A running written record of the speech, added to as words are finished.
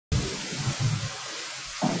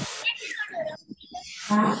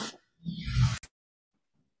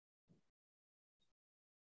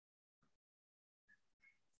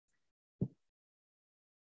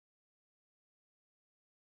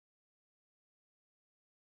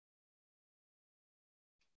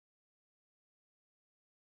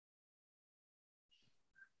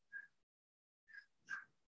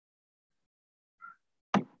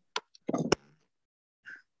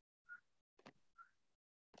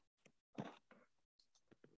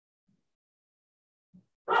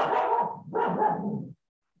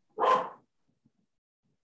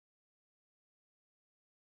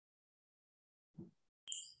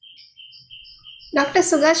Dr.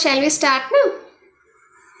 Suga, shall we start now?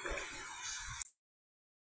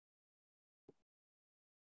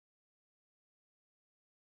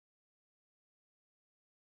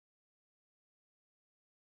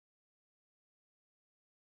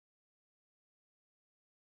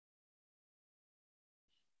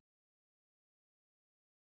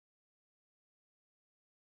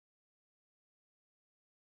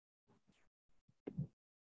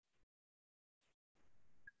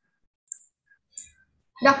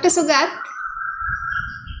 Dr. Sugat?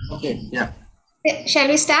 Okay, yeah. Shall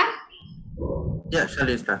we start? Yeah, shall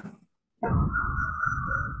we start?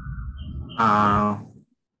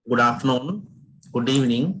 Good afternoon, good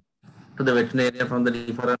evening to the veterinarian from the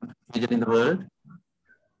different region in the world.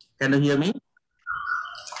 Can you hear me?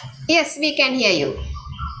 Yes, we can hear you.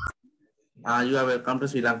 You are welcome to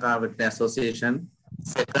Sri Lanka Veterinary Association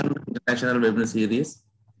second international webinar series.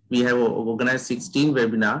 We have organized 16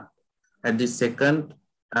 webinars at the second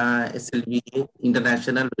SLVA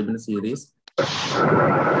international webinar series. The fourth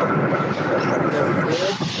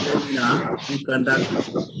webinar we conduct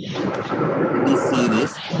this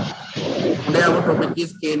series. Today our topic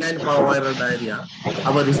is Canine Parvo Diarrhea.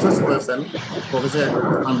 Our resource person, Professor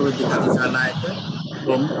Anuruddhika Dissanayake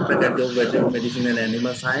from Faculty of Veterinary Medicine and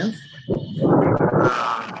Animal Science.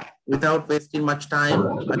 Without wasting much time,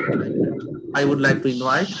 I would like to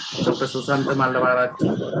invite Dr. Susanta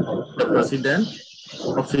Mallavarachi, the President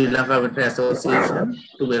of Sri Lanka Veterinary Association,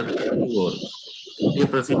 to welcome you all. Dear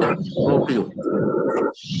President, over to you.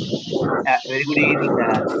 Very good evening,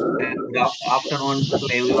 good afternoon to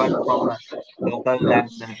everyone from local and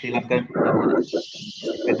Sri Lankan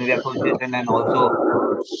Veterinary Association and also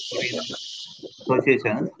foreign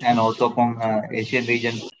associations and also from Asian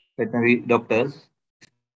region veterinary doctors.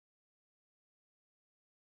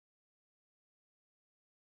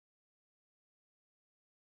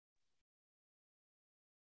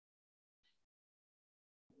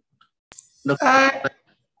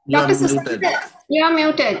 Dr. Susanta, you are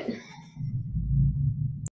muted.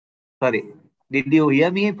 Sorry, did you hear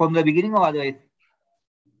me from the beginning or otherwise?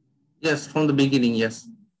 Yes, from the beginning, yes.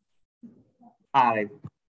 All right.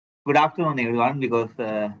 Good afternoon, everyone, because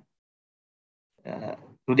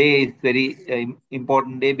today is very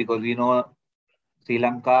important day because we know Sri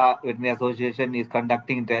Lanka Veterinary Association is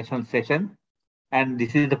conducting international session, and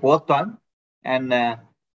this is the fourth one. And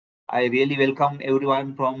I really welcome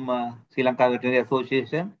everyone from Sri Lanka Veterinary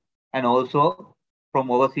Association and also from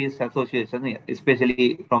overseas association,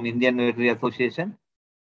 especially from Indian Veterinary Association.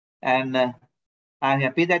 And I'm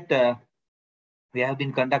happy that we have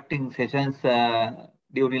been conducting sessions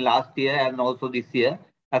during last year and also this year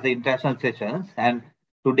as the international sessions. And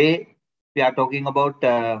today we are talking about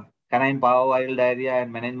canine parvoviral diarrhea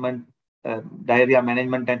and management, diarrhea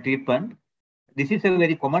management and treatment. This is a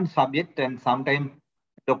very common subject, and sometimes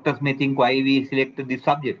doctors may think why we selected this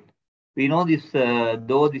subject. We know this,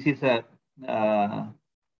 though this is a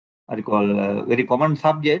very common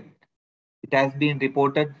subject. It has been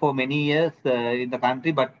reported for many years in the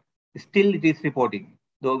country, but still it is reporting,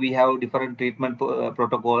 though we have different treatment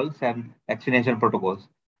protocols and vaccination protocols.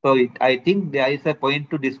 So I think there is a point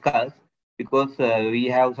to discuss because we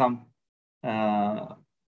have some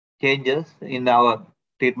changes in our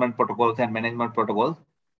treatment protocols and management protocols.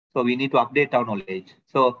 So we need to update our knowledge.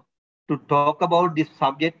 So to talk about this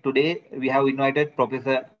subject today, we have invited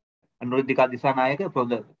Professor Anuruddhika Dissanayake from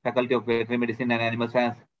the Faculty of Veterinary Medicine and Animal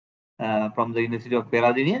Science from the University of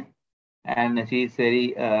Peradeniya. And she is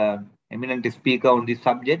very eminent speaker on this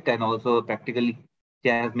subject, and also practically she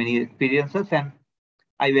has many experiences. And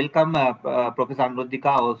I welcome Professor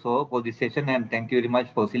Anuruddhika also for this session, and thank you very much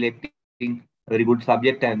for selecting a very good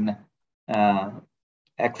subject and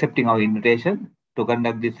accepting our invitation to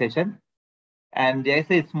conduct this session. And there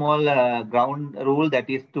is a small ground rule, that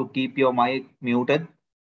is to keep your mic muted,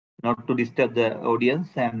 not to disturb the audience.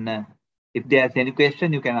 And if there's any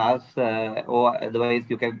question, you can ask, or otherwise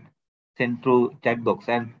you can send through chat box.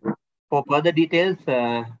 And for further details,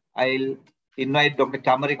 I'll invite Dr.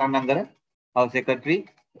 Chamari Kannangara, our secretary,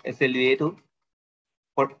 SLVA, to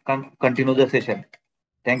continue the session.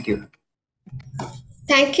 Thank you.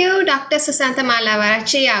 Thank you, Dr. Susantha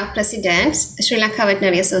Malavarachi, our President, Sri Lanka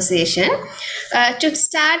Veterinary Association. To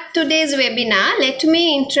start today's webinar, let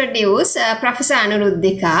me introduce Professor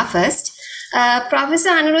Anuruddhika first. Professor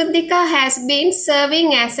Anuruddhika has been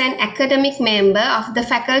serving as an academic member of the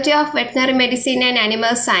Faculty of Veterinary Medicine and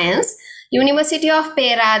Animal Science, University of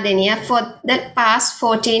Peradeniya for the past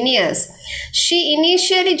 14 years. She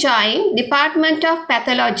initially joined Department of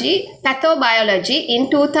Pathobiology in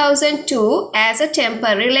 2002 as a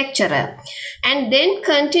temporary lecturer and then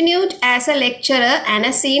continued as a lecturer and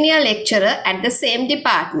a senior lecturer at the same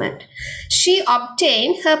department. She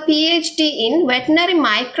obtained her PhD in veterinary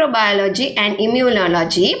microbiology and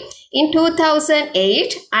immunology in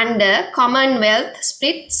 2008 under Commonwealth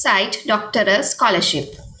Split Site Doctoral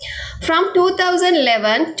Scholarship. From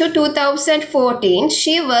 2011 to 2014,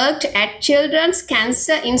 she worked at Children's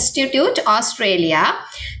Cancer Institute, Australia,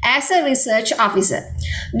 as a research officer.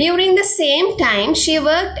 During the same time, she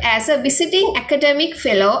worked as a visiting academic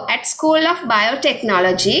fellow at School of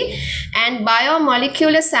Biotechnology and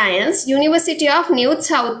Biomolecular Science, University of New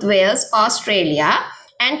South Wales, Australia,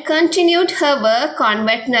 and continued her work on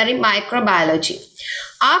veterinary microbiology.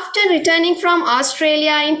 After returning from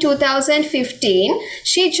Australia in 2015,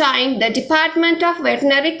 she joined the Department of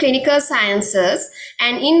Veterinary Clinical Sciences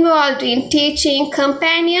and involved in teaching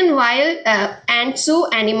companion wild and zoo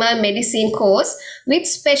animal medicine course with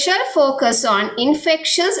special focus on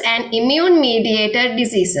infectious and immune-mediated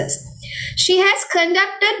diseases. She has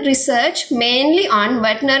conducted research mainly on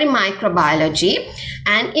veterinary microbiology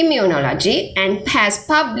and immunology and has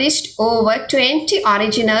published over 20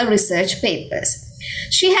 original research papers.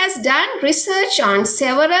 She has done research on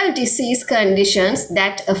several disease conditions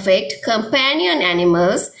that affect companion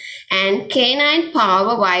animals, and Canine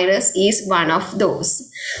Parvo virus is one of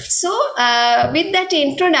those. So, with that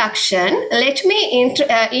introduction, let me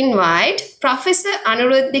invite Professor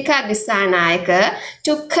Anuruddhika Dissanayake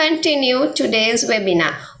to continue today's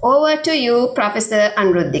webinar. Over to you, Professor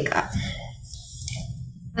Anuruddhika.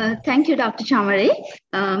 Thank you, Dr. Chamari.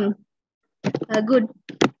 Good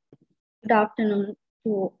afternoon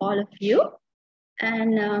to all of you.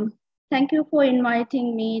 And thank you for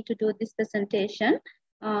inviting me to do this presentation.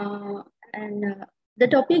 The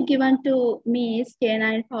topic given to me is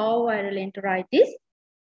canine parvoviral enteritis.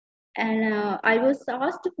 And I was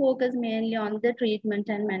asked to focus mainly on the treatment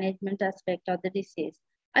and management aspect of the disease.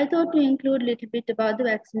 I thought to include a little bit about the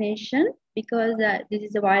vaccination because this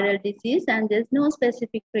is a viral disease and there's no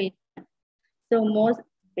specific treatment. So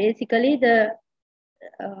basically the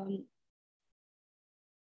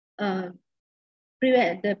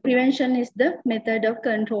prevention is the method of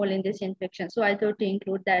controlling this infection. So I thought to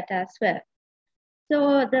include that as well.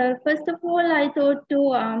 So first of all, I thought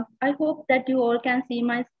to, I hope that you all can see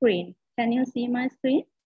my screen. Can you see my screen?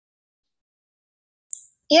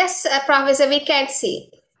 Yes, Professor, we can see.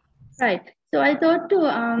 Right. So I thought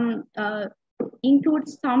to include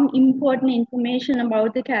some important information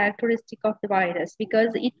about the characteristic of the virus because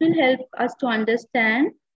it will help us to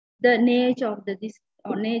understand the nature of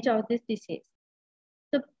this disease.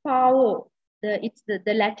 So parvo, it's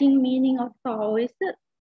the Latin meaning of parvo is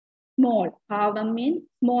small. Parvo means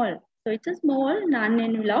small. So it's a small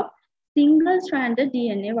non-enveloped single-stranded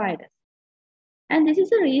DNA virus. And this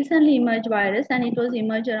is a recently emerged virus, and it was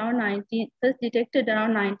emerged around first detected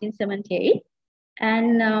around 1978.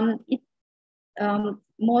 And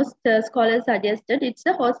most scholars suggested it's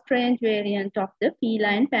a host range variant of the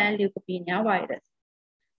feline panleukopenia virus.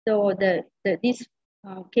 So this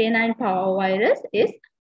canine parvovirus is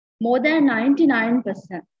more than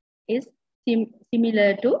 99% is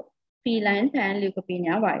similar to feline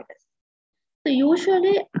panleukopenia virus. So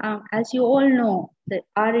usually, as you all know, the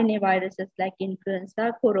RNA viruses like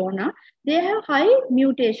influenza, corona, they have high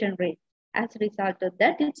mutation rate. As a result of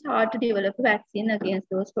that, it's hard to develop a vaccine against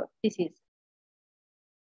those diseases.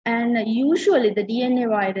 And usually the DNA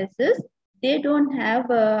viruses, they don't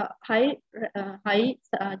have a high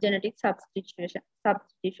genetic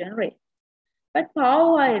substitution rate. But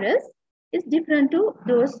parvovirus is different to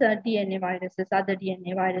those DNA viruses, other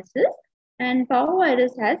DNA viruses. And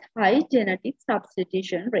parvovirus has high genetic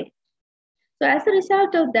substitution rate. So as a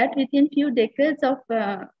result of that, within few decades of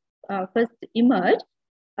first emerge,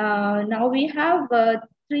 now we have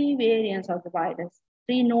 3 variants of the virus,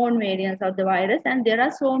 3 known variants of the virus, and there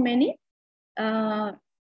are so many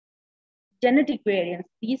genetic variants.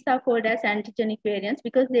 These are called as antigenic variants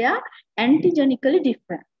because they are antigenically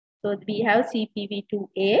different. So we have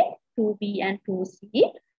CPV2A, 2B, and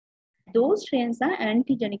 2C. Those strains are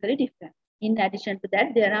antigenically different. In addition to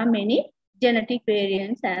that, there are many genetic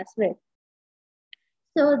variants as well.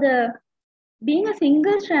 So being a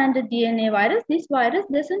single-stranded DNA virus, this virus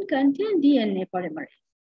doesn't contain DNA polymerase.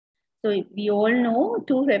 So we all know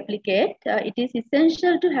to replicate, it is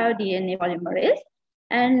essential to have DNA polymerase.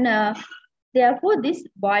 And therefore, this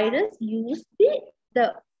virus uses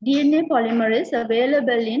the DNA polymerase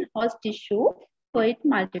available in host tissue for its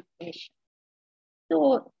multiplication.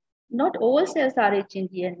 So not all cells are rich in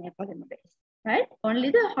DNA polymerase, right? Only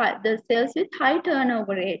the cells with high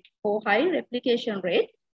turnover rate or high replication rate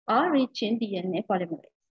are rich in DNA polymerase.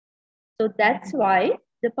 So that's why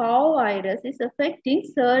the parvovirus is affecting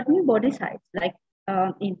certain body sites like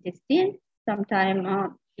intestine, sometimes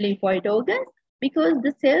lymphoid organs, because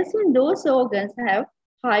the cells in those organs have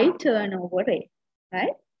high turnover rate,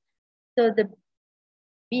 right? So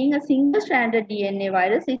being a single-stranded DNA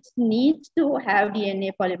virus, it needs to have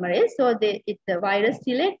DNA polymerase. So the virus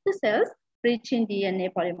selects the cells rich in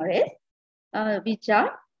DNA polymerase, which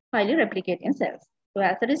are highly replicating cells. So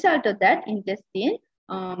as a result of that, intestine,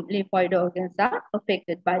 lymphoid organs are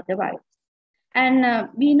affected by the virus. And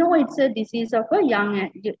we know it's a disease of young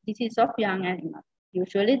animals.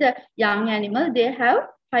 Usually the young animal, they have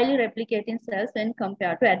highly replicating cells when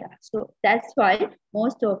compared to adults. So that's why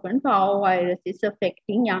most often parvovirus is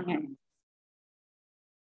affecting young animals.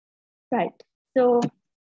 Right. So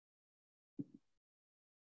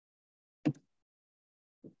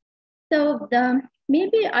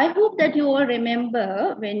maybe I hope that you all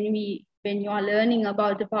remember when you are learning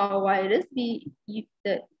about the parvovirus, we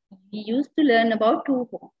used to learn about two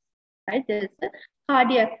forms, right? There's the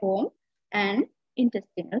cardiac form and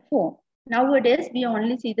intestinal form. Nowadays, we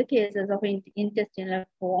only see the cases of intestinal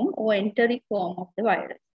form or enteric form of the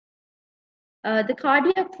virus. The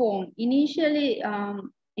cardiac form, initially,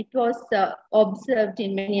 it was observed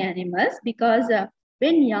in many animals because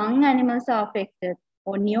when young animals are affected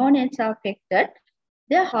or neonates are affected,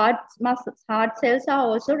 their heart cells are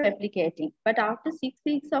also replicating. But after 6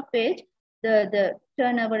 weeks of age, the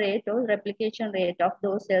turnover rate or replication rate of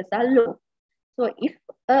those cells are low. So if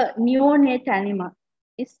a neonate animal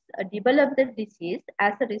is developed the disease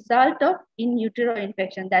as a result of in utero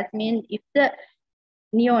infection, that means if the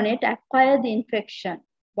neonate acquire the infection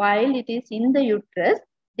while it is in the uterus,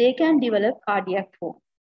 they can develop cardiac form.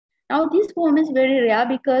 Now this form is very rare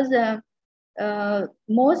because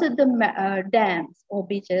most of the dams or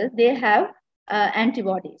beaches, they have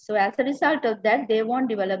antibodies. So as a result of that, they won't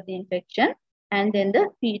develop the infection, and then the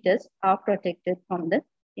fetus are protected from the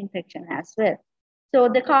infection as well. So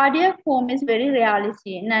the cardiac form is very rarely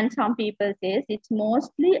seen, and some people say it's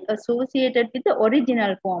mostly associated with the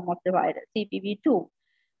original form of the virus, CPV2,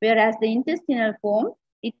 whereas the intestinal form,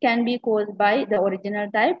 it can be caused by the original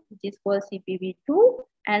type, which is called CPV2,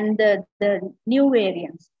 and the new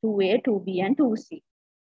variants, 2A, 2B, and 2C,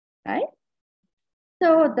 right?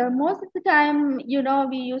 So the most of the time, you know,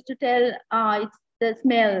 we used to tell it's the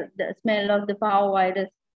smell of the parvovirus.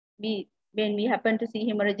 When we happen to see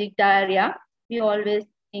hemorrhagic diarrhea, we always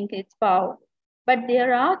think it's parvo. But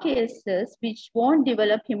there are cases which won't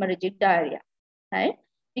develop hemorrhagic diarrhea, right?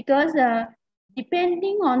 Because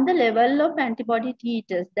depending on the level of antibody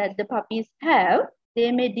titers that the puppies have,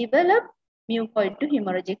 they may develop mucoid to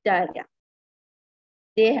hemorrhagic diarrhea.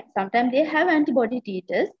 Sometimes they have antibody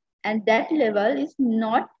titers, and that level is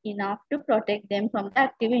not enough to protect them from the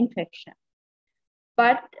active infection.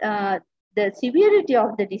 But the severity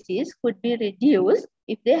of the disease could be reduced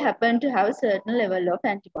if they happen to have a certain level of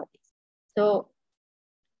antibodies. So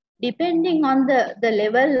depending on the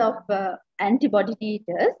level of antibody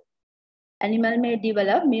titers, animal may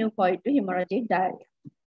develop mucoid to hemorrhagic diarrhea.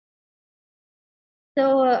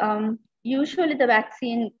 So usually the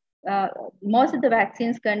vaccine, most of the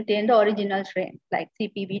vaccines contain the original strain like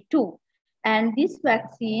CPV2. And this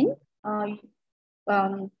vaccine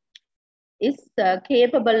is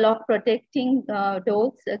capable of protecting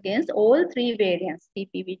dogs against all three variants,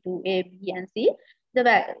 CPV2, A, B, and C.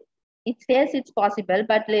 It says it's possible,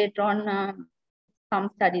 but later on, some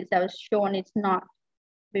studies have shown it's not.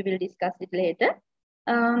 We will discuss it later.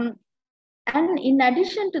 And in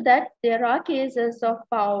addition to that, there are cases of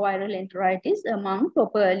parvoviral enteritis among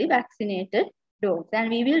properly vaccinated dogs. And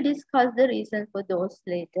we will discuss the reasons for those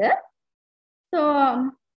later. So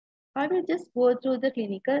I will just go through the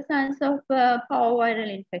clinical signs of parvoviral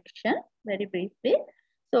infection very briefly.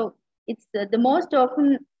 So it's the most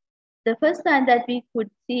often, the first sign that we could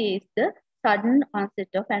see is the sudden onset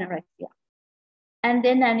of anorexia. And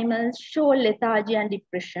then animals show lethargy and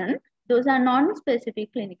depression. Those are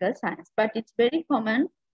non-specific clinical signs, but it's very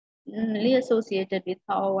commonly associated with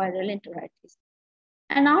parvoviral enteritis.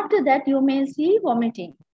 And after that, you may see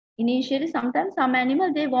vomiting. Initially, sometimes some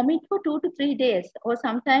animals, they vomit for 2 to 3 days, or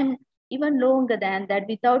sometimes even longer than that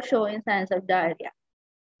without showing signs of diarrhea.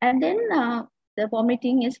 And then the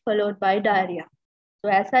vomiting is followed by diarrhea. So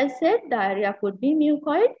as I said, diarrhea could be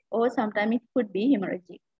mucoid or sometimes it could be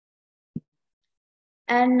hemorrhagic.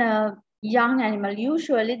 And young animal,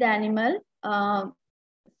 usually the animal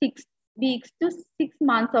 6 weeks to 6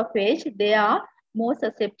 months of age, they are more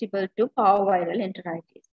susceptible to parvoviral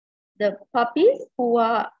enteritis. The puppies who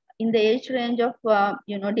are in the age range of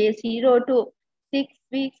day 0 to 6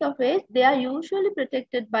 weeks of age, they are usually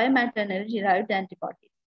protected by maternal derived antibodies.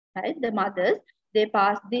 Right? The mothers, they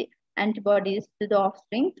pass the antibodies to the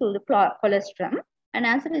offspring through the colostrum, and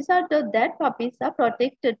as a result of that, puppies are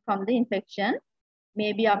protected from the infection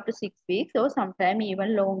maybe up to 6 weeks or sometimes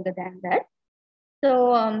even longer than that.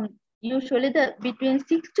 So usually between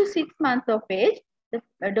 6 to 6 months of age,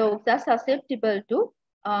 the dogs are susceptible to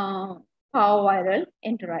parvoviral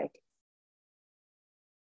enteritis.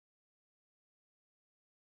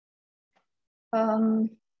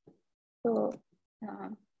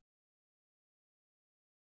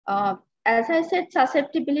 As I said,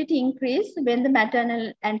 susceptibility increases when the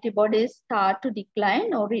maternal antibodies start to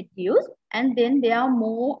decline or reduce, and then they are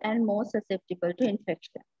more and more susceptible to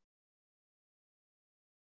infection.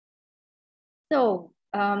 So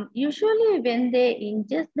usually when they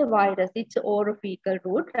ingest the virus, it's orophycal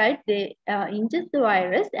route, right? They ingest the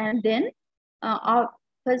virus, and then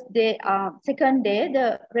second day,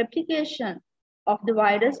 the replication of the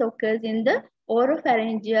virus occurs in the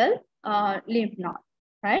oropharyngeal lymph node,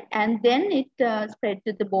 right? And then it spread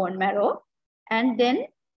to the bone marrow, and then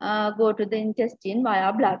go to the intestine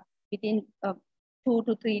via blood. Within 2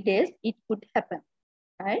 to 3 days, it could happen,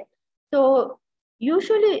 right? So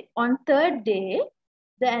usually on third day,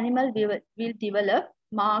 the animal will develop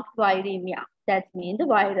marked viremia. That means the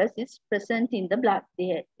virus is present in the blood.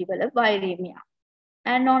 They develop viremia.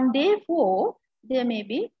 And on day 4, they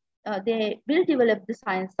will develop the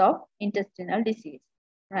signs of intestinal disease,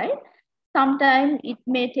 right? Sometimes it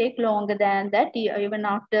may take longer than that. Even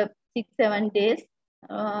after 6-7 days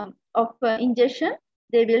of ingestion,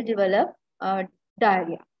 they will develop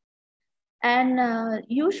diarrhea. And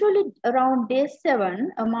usually around day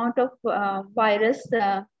 7, amount of virus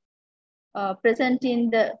present in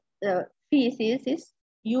the feces is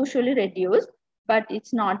usually reduced, but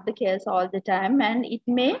it's not the case all the time, and it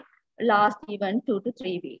may last even 2 to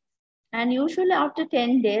 3 weeks. And usually after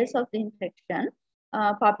 10 days of the infection,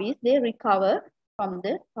 puppies, they recover from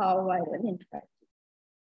the parvoviral enteritis.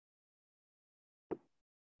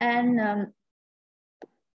 And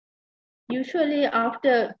usually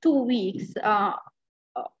after 2 weeks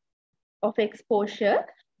of exposure,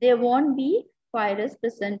 there won't be virus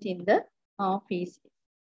present in the feces.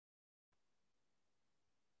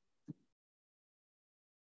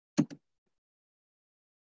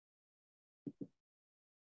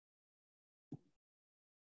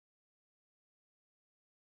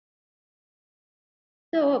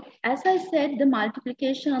 So as I said, the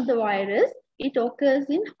multiplication of the virus, it occurs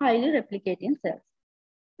in highly replicating cells.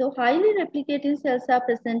 So highly replicating cells are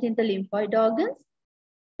present in the lymphoid organs,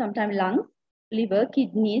 sometimes lungs, liver,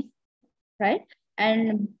 kidneys, right?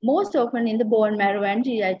 And most often in the bone marrow and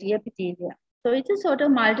GIT epithelium. So it's a sort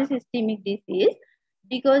of multisystemic disease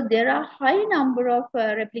because there are high number of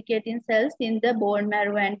replicating cells in the bone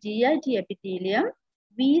marrow and GIT epithelium.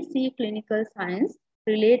 We see clinical signs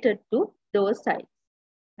related to those sites,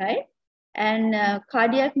 right? And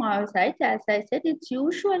cardiac myocytes, as I said, it's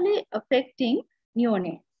usually affecting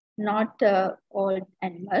neonates, not old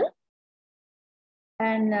animal.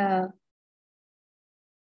 And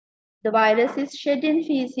the virus is shed in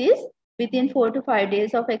feces within 4 to 5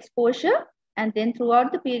 days of exposure, and then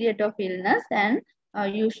throughout the period of illness, and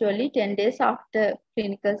usually 10 days after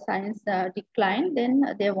clinical signs decline, then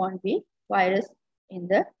there won't be virus in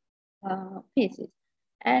the feces.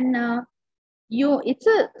 And it's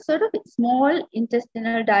a sort of small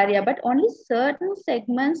intestinal diarrhea, but only certain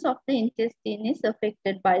segments of the intestine is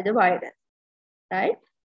affected by the virus, right?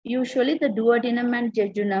 Usually the duodenum and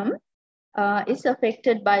jejunum is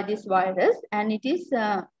affected by this virus, and it is,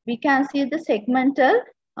 we can see the segmental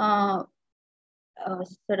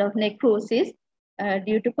sort of necrosis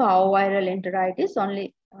due to parvoviral enteritis.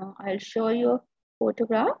 Only I'll show you a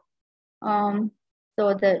photograph.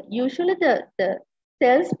 So usually the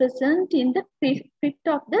cells present in the crypt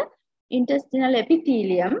of the intestinal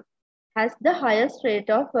epithelium has the highest rate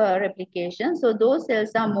of replication. So those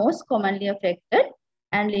cells are most commonly affected,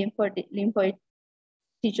 and lymphoid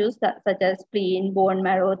tissues such as spleen, bone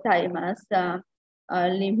marrow, thymus,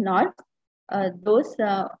 lymph nodes, those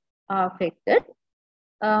are affected.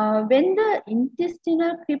 When the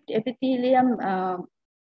intestinal crypt epithelium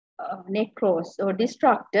necrose or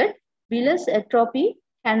destructed, villus atrophy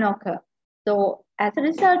can occur. So as a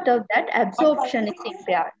result of that, absorption is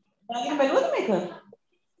impaired. And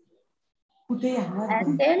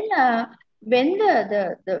then when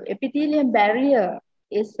the epithelium barrier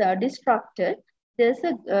is disrupted, there's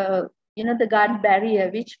a the gut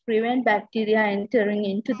barrier which prevent bacteria entering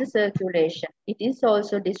into the circulation. It is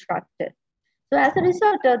also disrupted. So as a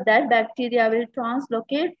result of that, bacteria will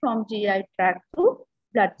translocate from GI tract to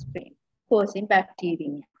bloodstream, causing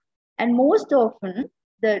bacteremia. And most often,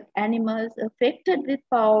 the animals affected with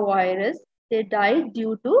parvovirus, they die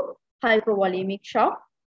due to hypovolemic shock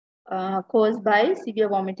caused by severe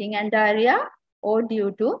vomiting and diarrhea, or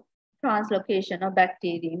due to translocation of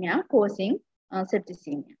bacteremia causing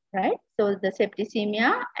septicemia, right? So the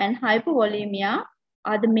septicemia and hypovolemia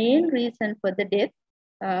are the main reason for the death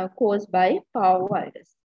caused by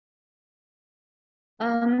parvovirus.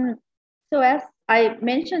 So as I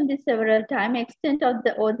mentioned this several times, extent of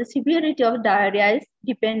the severity of diarrhea is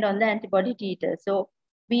depend on the antibody titer. So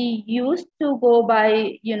we used to go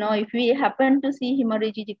by, if we happen to see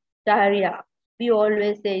hemorrhagic diarrhea, we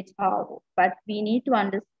always say it's parvo. But we need to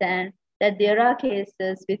understand that there are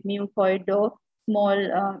cases with mucoid or small,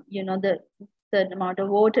 the certain amount of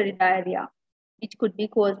watery diarrhea, which could be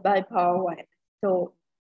caused by parvovirus. So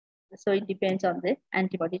it depends on the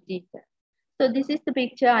antibody titer. So this is the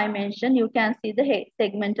picture I mentioned. You can see the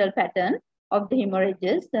segmental pattern of the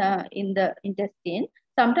hemorrhages in the intestine.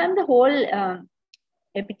 Sometimes the whole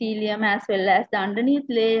epithelium as well as the underneath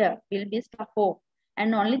layer will be stuck off,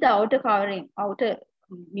 and only the outer covering, outer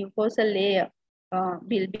mucosal layer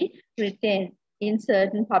will be retained in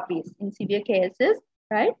certain puppies. In severe cases,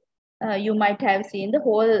 right? You might have seen the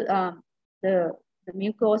whole, the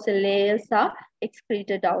mucosal layers are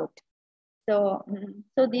excreted out. So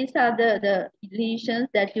these are the lesions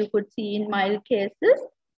that you could see in mild cases,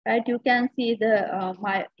 right? You can see the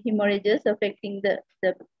hemorrhages affecting the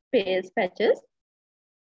Peyer's patches.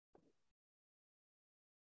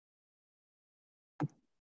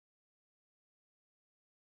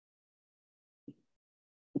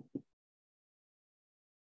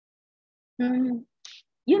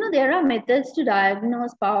 There are methods to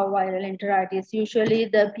diagnose parvoviral enteritis. Usually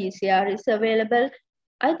the PCR is available.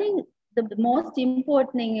 I think the most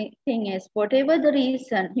important thing is, whatever the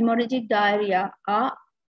reason, hemorrhagic diarrhea are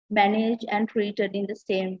managed and treated in the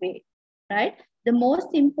same way, right? The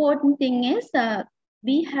most important thing is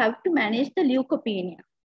we have to manage the leukopenia.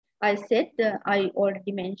 I said, I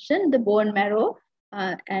already mentioned the bone marrow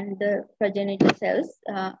and the progenitor cells,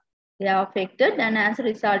 they are affected, and as a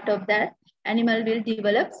result of that, animal will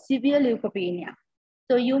develop severe leukopenia.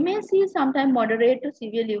 So you may see sometimes moderate to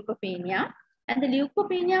severe leukopenia, and the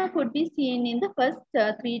leukopenia could be seen in the first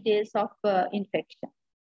 3 days of infection.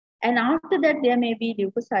 And after that, there may be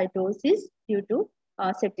leukocytosis due to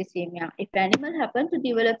septicemia. If animal happen to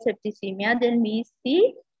develop septicemia, then we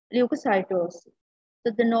see leukocytosis.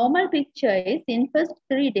 So the normal picture is, in first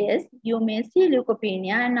 3 days, you may see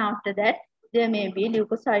leukopenia, and after that, there may be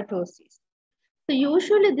leukocytosis. So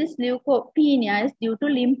usually this leukopenia is due to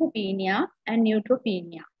lymphopenia and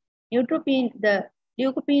neutropenia. The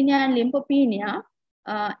leukopenia and lymphopenia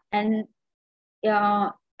and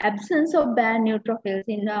absence of band neutrophils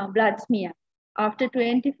in blood smear after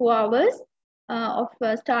 24 hours of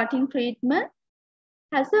starting treatment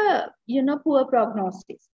has a poor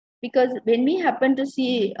prognosis, because when we happen to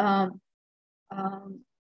see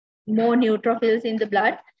more neutrophils in the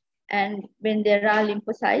blood, and when there are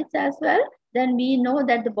lymphocytes as well, then we know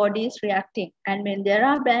that the body is reacting. And when there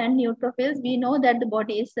are band neutrophils, we know that the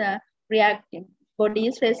body is reacting, body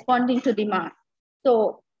is responding to demand.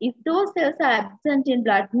 So if those cells are absent in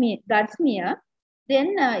blood smear,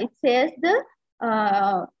 then it says the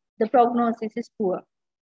prognosis is poor.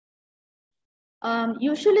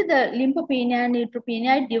 Usually the lymphopenia and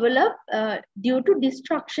neutropenia develop due to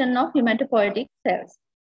destruction of hematopoietic cells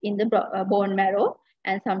in the bone marrow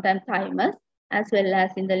and sometimes thymus, as well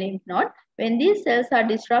as in the lymph node. When these cells are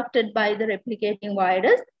disrupted by the replicating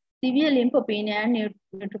virus, severe lymphopenia and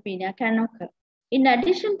neutropenia can occur. In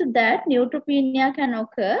addition to that, neutropenia can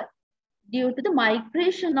occur due to the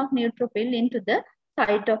migration of neutrophil into the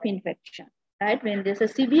site of infection, right? When there's a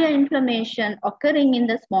severe inflammation occurring in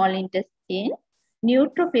the small intestine,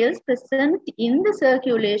 neutrophils present in the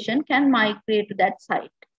circulation can migrate to that site.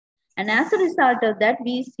 And as a result of that,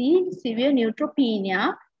 we see severe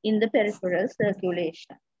neutropenia in the peripheral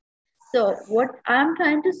circulation. So what I'm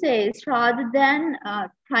trying to say is, rather than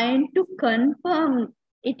trying to confirm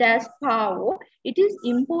it as parvo, it is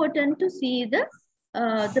important to see the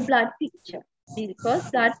blood picture, because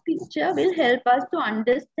blood picture will help us to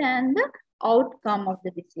understand the outcome of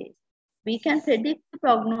the disease. we can predict the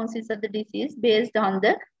prognosis of the disease based on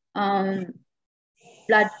the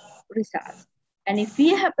blood results. And if we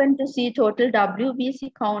happen to see total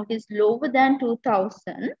WBC count is lower than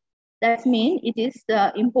 2000, that means it is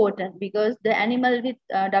important, because the animal with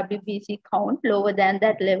WBC count lower than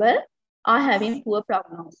that level are having poor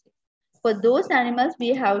prognosis. For those animals, we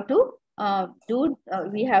have to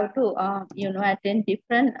attend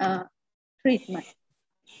different treatment.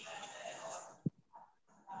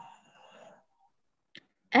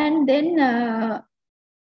 And then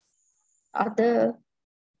other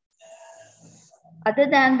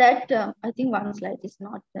than that, I think one slide is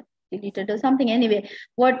not deleted or something. Anyway,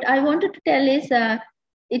 what I wanted to tell is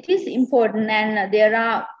it is important, and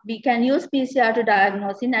we can use PCR to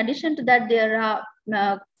diagnose. In addition to that, there are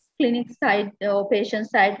clinic side or patient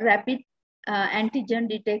side rapid antigen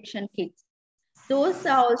detection kits. Those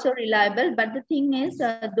are also reliable, but the thing is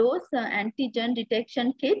those antigen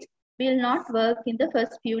detection kits will not work in the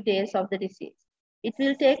first few days of the disease. It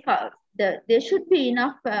will take, there should be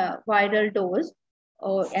enough viral dose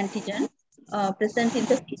or antigen present in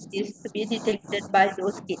the feces to be detected by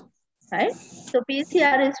those kits, right? So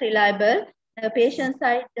PCR is reliable. Patient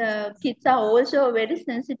side kits are also very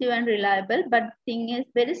sensitive and reliable, but thing is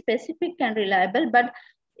very specific and reliable. But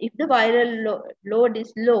if the viral load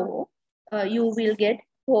is low, you will get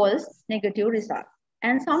false negative results.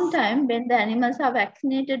 And sometimes when the animals are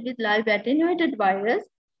vaccinated with live attenuated virus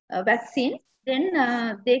vaccine, then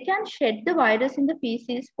they can shed the virus in the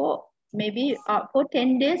feces for maybe for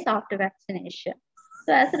 10 days after vaccination.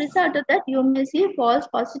 So as a result of that, you may see false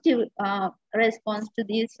positive response to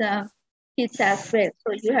these kits as well.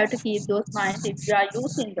 So you have to keep those in mind if you are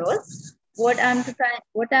using those. What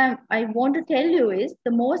I want to tell you is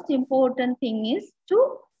the most important thing is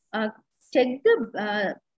to check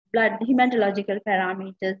the blood hematological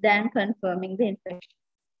parameters than confirming the infection.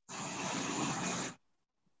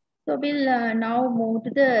 So we'll now move to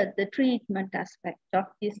the treatment aspect of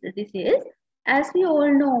this disease. As we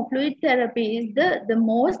all know, fluid therapy is the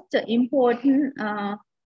most important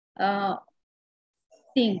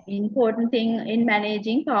thing in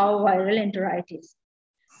managing parvoviral enteritis.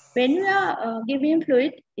 When we are giving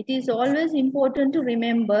fluid, it is always important to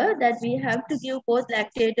remember that we have to give both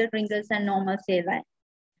lactated ringers and normal saline.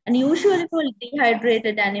 And usually for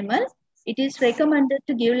dehydrated animals, it is recommended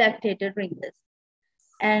to give lactated ringers.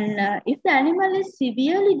 And if the animal is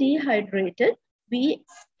severely dehydrated, we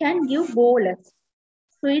can give bolus,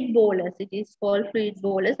 fluid bolus. It is called fluid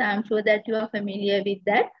bolus. I'm sure that you are familiar with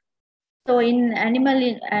that. So in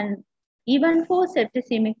animal, and even for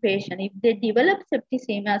septicemic patient, if they develop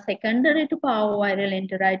septicemia secondary to parvoviral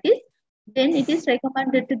enteritis, then it is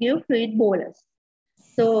recommended to give fluid bolus.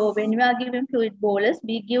 So when we are giving fluid bolus,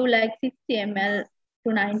 we give like 60 ml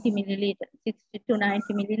to 90 milliliters. 60 to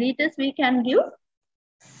 90 milliliters we can give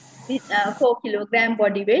with 4 kilogram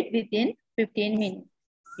body weight within 15 minutes.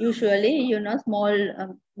 Usually,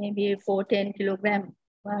 small, maybe 10 kilogram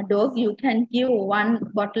dog, you can give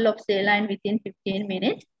 1 bottle of saline within 15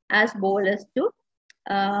 minutes as bolus to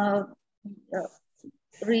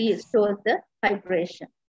restore the hydration.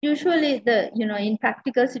 Usually, in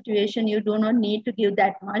practical situation, you do not need to give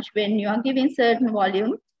that much. When you are giving certain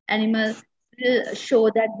volume, animal will show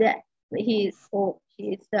that he is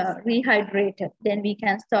rehydrated. Then we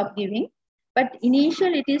can stop giving. But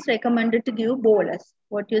initially, it is recommended to give bolus.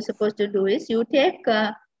 What you're supposed to do is you take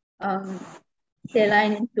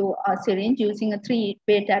saline into a syringe using a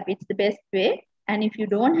 3-way tap. It's the best way. And if you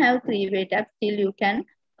don't have 3-way tap, still you can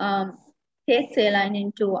take saline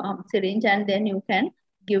into syringe, and then you can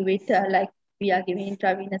give it like we are giving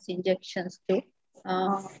intravenous injections to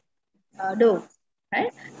dogs,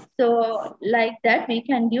 right? So like that, we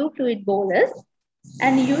can give fluid bolus.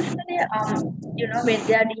 And usually, when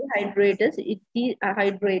they are dehydrated,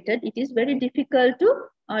 it is very difficult to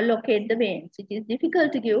locate the veins. It is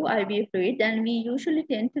difficult to give IV fluid, and we usually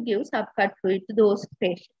tend to give subcut fluid to those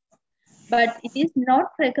patients. But it is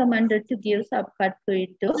not recommended to give subcut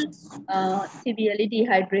fluid to severely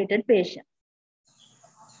dehydrated patients.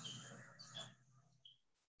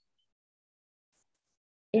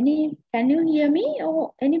 Can you hear me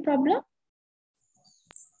or any problem?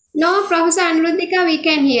 No, Professor Anuruddhika, we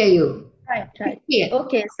can hear you. Right. Yeah.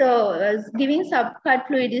 Okay, so giving subcut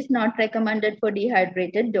fluid is not recommended for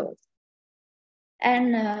dehydrated dogs.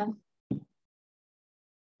 And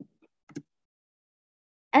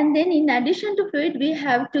then in addition to fluid, we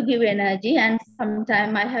have to give energy. And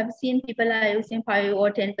sometimes I have seen people are using 5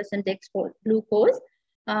 or 10% glucose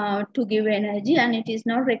to give energy, and it is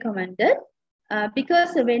not recommended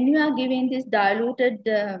because when you are giving this diluted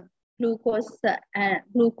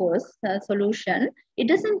glucose solution, it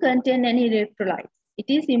doesn't contain any electrolytes. It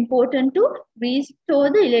is important to restore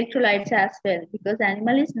the electrolytes as well, because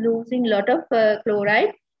animal is losing a lot of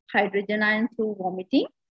chloride, hydrogen ions through vomiting,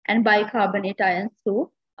 and bicarbonate ions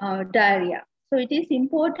through diarrhea. So it is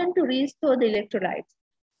important to restore the electrolytes.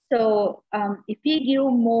 So if we give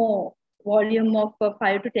more volume of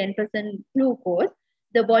 5 to 10% glucose,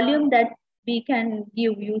 the volume that we can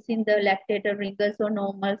give using the lactated rigors or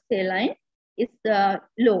normal saline is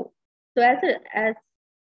low.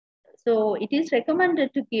 So it is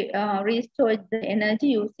recommended to restore the energy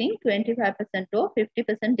using 25% or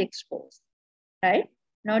 50% dextrose, right?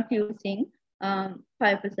 Not using 5%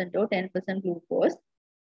 or 10% glucose.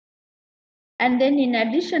 And then in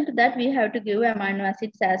addition to that, we have to give amino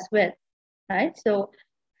acids as well, right? So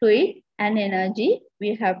fluid and energy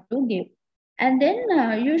we have to give. And then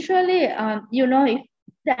usually, if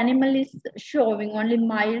the animal is showing only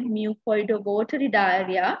mild mucoid or watery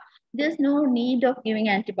diarrhea, there's no need of giving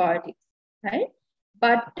antibiotics, right?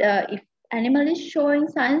 But if animal is showing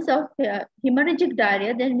signs of hemorrhagic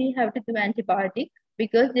diarrhea, then we have to give antibiotic,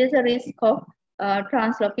 because there's a risk of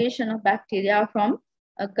translocation of bacteria from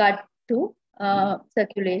gut to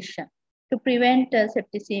circulation. To prevent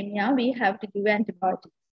septicemia, we have to give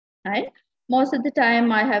antibiotics, right? Most of the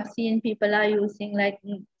time, I have seen people are using like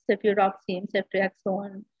cefuroxime,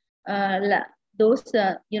 ceftriaxone, those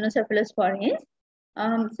cephalosporins.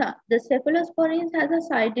 So the cephalosporins has a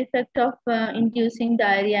side effect of inducing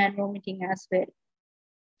diarrhea and vomiting as well.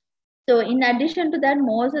 So in addition to that,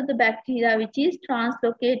 most of the bacteria which is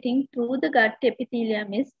translocating through the gut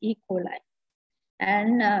epithelium is E. coli,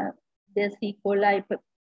 and there's E. coli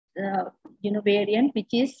variant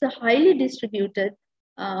which is highly distributed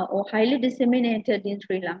or highly disseminated in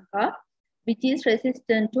Sri Lanka, which is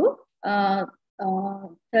resistant to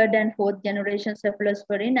third and fourth generation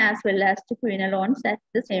cephalosporin as well as to quinolones at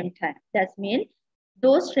the same time. That means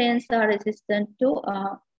those strains are resistant to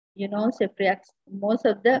most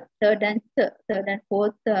of the third and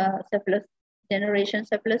fourth generation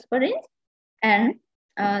cephalosporins and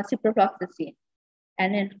ciprofloxacin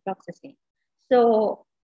and enrofloxacin. So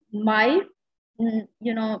my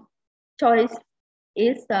choice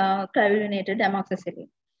is clavulanated amoxicillin,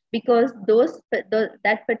 because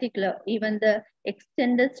that particular, even the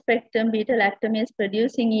extended spectrum beta-lactam is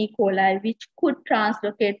producing E. coli, which could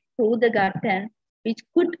translocate through the gut and which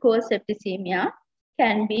could cause septicemia,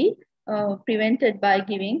 can be prevented by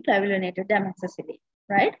giving clavulanated amoxicillin,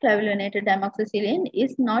 right? Clavulanated amoxicillin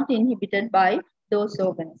is not inhibited by those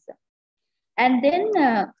organisms. And then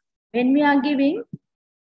when we are giving,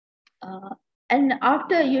 and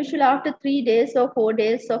usually after 3 days or 4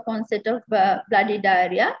 days of onset of bloody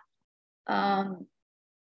diarrhea,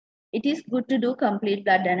 it is good to do complete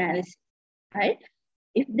blood analysis, right?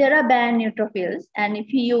 If there are banned neutrophils and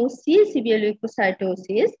if you see severe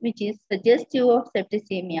leukocytosis, which is suggestive of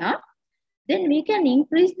septicemia, then we can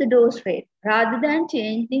increase the dose rate rather than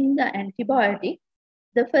changing the antibiotic.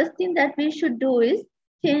 The first thing that we should do is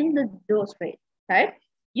change the dose rate, right?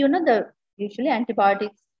 Usually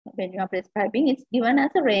antibiotics, when you are prescribing, it's given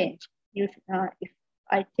as a range. If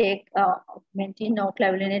I take augmentin or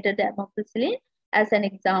clavulanated amoxicillin as an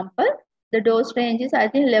example, the dose range is, I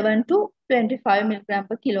think, 11 to 25 milligram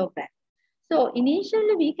per kilogram. So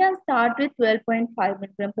initially we can start with 12.5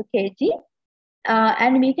 milligram per kg,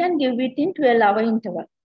 and we can give it in 12-hour interval.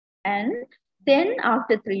 And then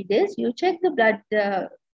after 3 days, you check the blood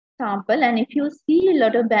sample, and if you see a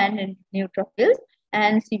lot of banned neutrophils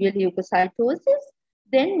and severe leukocytosis,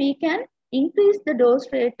 then we can increase the dose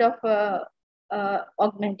rate of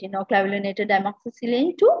augmentin or clavulanated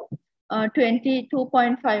amoxicillin to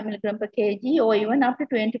 22.5 milligram per kg or even up to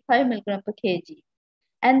 25 milligram per kg.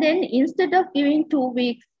 And then instead of giving 2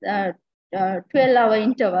 weeks 12-hour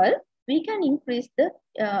interval, we can decrease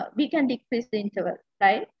the interval,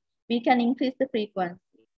 right? We can increase the frequency.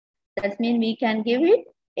 That means we can give it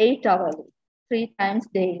 8 hourly, 3 times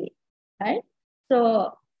daily, right?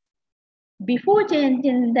 So before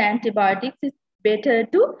changing the antibiotics, it's better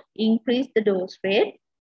to increase the dose rate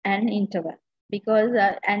and interval, because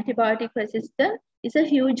antibiotic resistance is a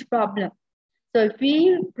huge problem. So if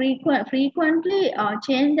we frequently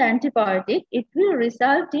change the antibiotic, it will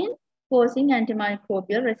result in causing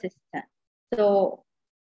antimicrobial resistance. So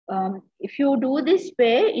if you do this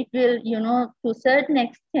way, it will, to a certain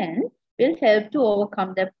extent, will help to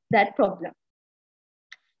overcome that problem.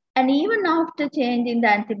 And even after changing the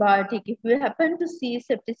antibiotic, if we happen to see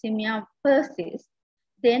septicemia persist,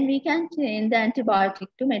 then we can change the antibiotic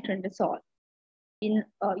to metronidazole in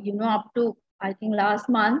up to I think last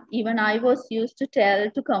month, even I was used to tell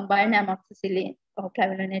to combine amoxicillin or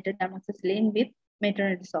clavulanated amoxicillin with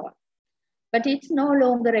metronidazole. But it's no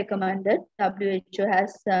longer recommended. WHO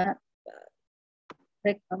has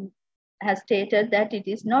stated that it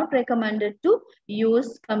is not recommended to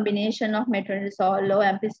use combination of metronidazole or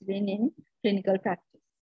ampicillin in clinical practice.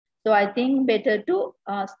 So I think better to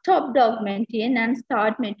stop the augmentin and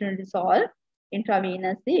start metronidazole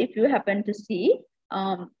intravenously if you happen to see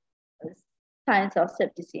signs of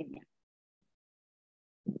septicemia.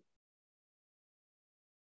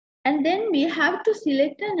 And then we have to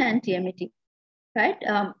select an antiemetic, right?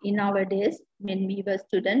 In our days, when we were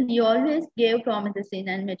students, we always gave promethazine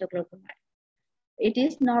and metoclopramide. It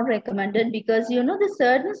is not recommended because, you know, the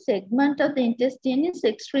certain segment of the intestine is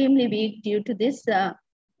extremely weak due to this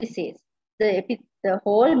disease. The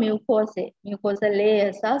whole mucosa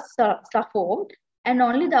layers are formed and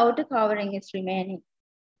only the outer covering is remaining.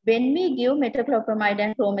 When we give metoclopramide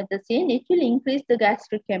and promethazine, it will increase the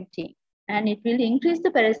gastric emptying and it will increase the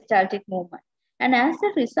peristaltic movement. And as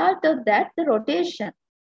a result of that, the rotation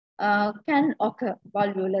can occur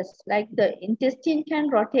volvulus, like the intestine can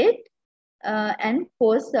rotate and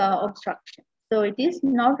cause obstruction. So it is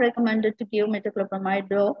not recommended to give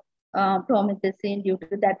metoclopramide or promethazine due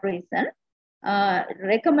to that reason.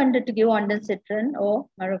 Recommended to give ondansetron or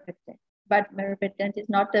meropenem. But meropenem is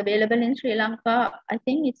not available in Sri Lanka. I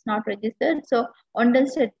think it's not registered. So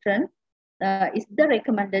ondansetron is the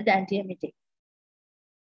recommended antiemetic.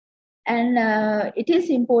 And it is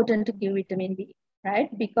important to give vitamin B, right?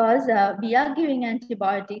 Because we are giving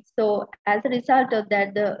antibiotics. So as a result of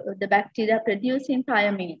that, the bacteria producing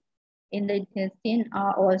thiamine in the intestine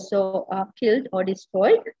are also killed or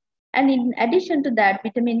destroyed. And in addition to that,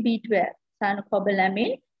 vitamin B12,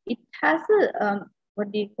 cyanocobalamin, it has a, what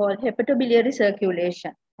we call hepatobiliary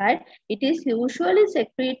circulation, right? It is usually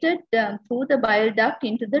secreted through the bile duct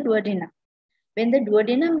into the duodenum. When the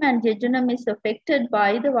duodenum and jejunum is affected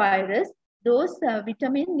by the virus, those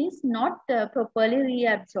vitamin is not properly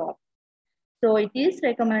reabsorbed. So it is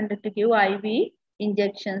recommended to give IV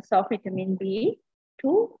injections of vitamin B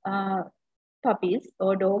to puppies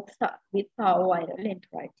or dogs with parvoviral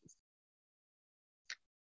enteritis.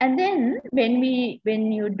 And then when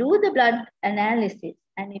you do the blood analysis,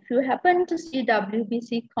 and if you happen to see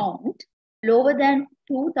W.B.Sc count lower than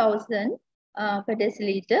 2000 per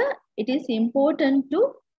deciliter, it is important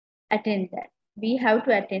to attend that. We have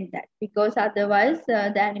to attend that because otherwise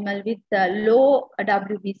the animal with low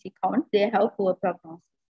W.B.Sc count, they have poor prognosis.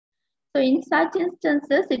 So in such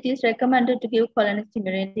instances, it is recommended to give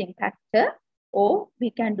colony-stimulating factor, or we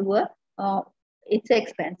can do it's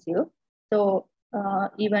expensive. So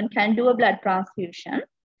even can do a blood transfusion.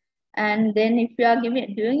 And then if you are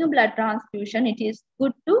doing a blood transfusion, it is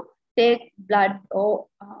good to take blood or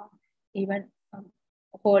even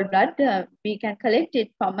whole blood. We can collect it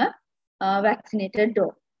from a vaccinated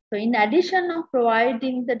dog. So in addition of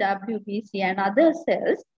providing the W.B.Sc and other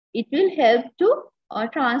cells, it will help to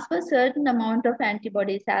transfer certain amount of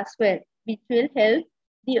antibodies as well, which will help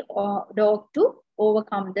the dog to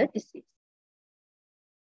overcome the disease.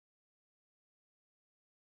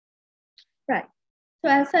 Right.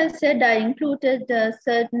 So as I said, I included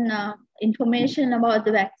certain information about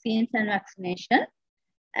the vaccines and vaccination.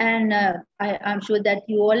 And I'm sure that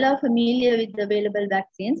you all are familiar with the available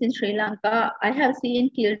vaccines. In Sri Lanka, I have seen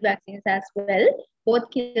killed vaccines as well.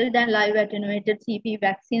 Both killed and live attenuated CP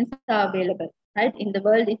vaccines are available, right? In the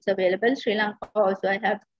world, it's available. Sri Lanka also, I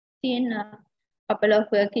have seen a couple of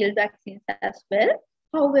killed vaccines as well.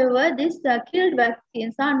 However, these killed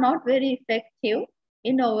vaccines are not very effective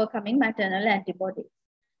in overcoming maternal antibodies.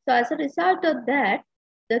 So as a result of that,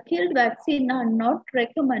 the killed vaccine are not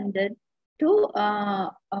recommended to,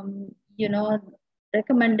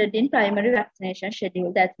 recommended in primary vaccination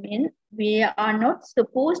schedule. That means we are not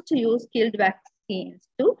supposed to use killed vaccines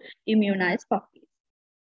to immunize puppies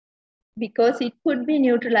because it could be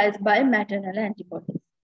neutralized by maternal antibodies.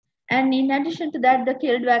 And in addition to that, the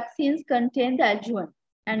killed vaccines contain the adjuvant.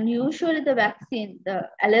 And usually the vaccine, the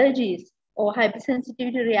allergies or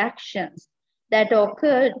hypersensitivity reactions that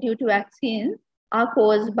occur due to vaccine are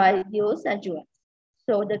caused by those adjuvants.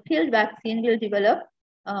 So the killed vaccine will develop,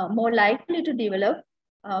 more likely to develop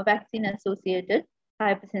vaccine-associated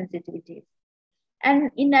hypersensitivities.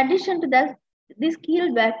 And in addition to that, these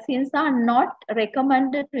killed vaccines are not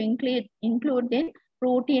recommended to include in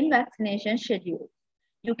routine vaccination schedule.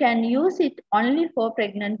 You can use it only for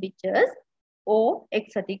pregnant bitches or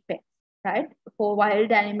exotic pets, right? For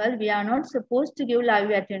wild animals, we are not supposed to give live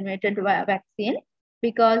attenuated vaccine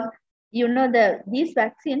because these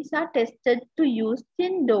vaccines are tested to use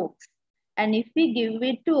in dogs. And if we give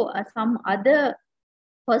it to some other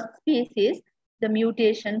host species, the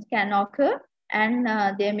mutations can occur, and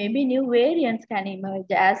there may be new variants can emerge.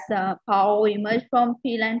 As Parvo emerged from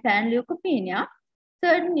feline panleukopenia,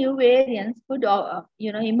 certain new variants could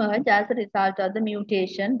emerge as a result of the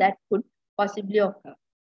mutation that could possibly occur.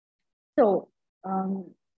 So,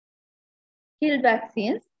 kill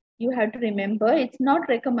vaccines, you have to remember it's not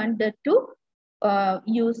recommended to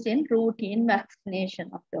use in routine vaccination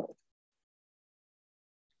of those.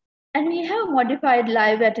 And we have modified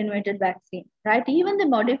live attenuated vaccine, right? Even the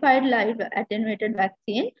modified live attenuated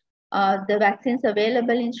vaccine, the vaccines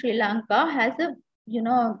available in Sri Lanka has a,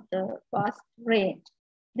 the vast range.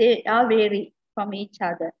 They are vary from each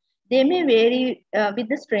other. They may vary with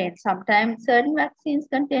the strain. Sometimes certain vaccines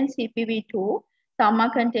contain CPV2, some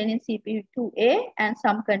are containing CPV2A, and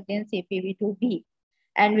some contain CPV2B.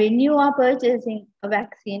 And when you are purchasing a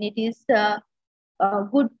vaccine, it is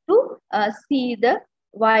good to see the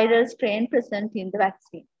viral strain present in the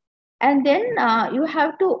vaccine. And then you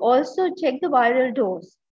have to also check the viral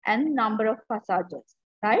dose and number of passages,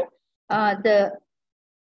 right? Not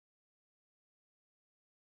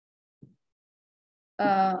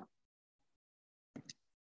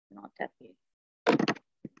happy.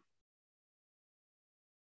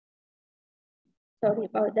 Sorry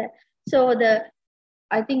about that. So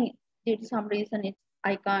I think due to some reason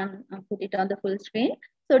I can't put it on the full screen.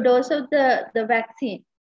 So dose of the vaccine,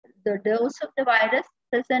 the dose of the virus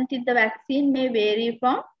present in the vaccine may vary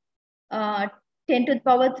from 10 to the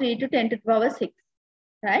power 3 to 10 to the power 6,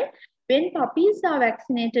 right? When puppies are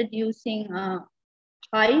vaccinated using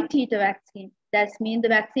high titer vaccine, that means the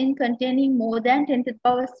vaccine containing more than 10 to the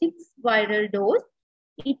power 6 viral dose,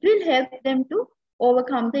 it will help them to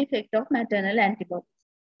overcome the effect of maternal antibodies,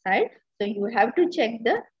 right? So you have to check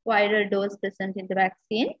the viral dose present in the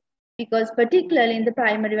vaccine, because particularly in the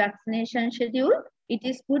primary vaccination schedule, it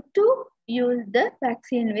is good to use the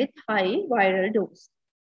vaccine with high viral dose.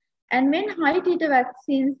 And when high titer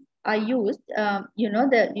vaccines are used,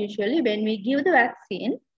 usually when we give the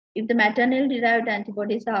vaccine, if the maternal derived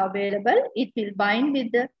antibodies are available, it will bind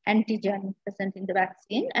with the antigen present in the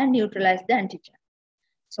vaccine and neutralize the antigen.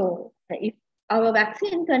 So if our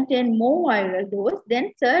vaccine contains more viral dose,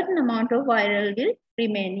 then certain amount of viral will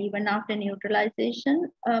remain even after neutralization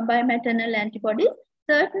by maternal antibodies.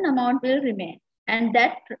 Certain amount will remain, and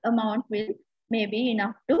that amount will may be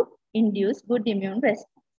enough to induce good immune response.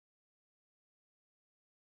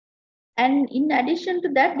 And in addition to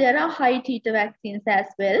that, there are high titer vaccines as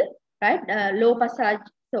well, right? Low passage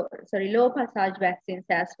vaccines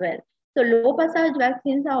as well. So low passage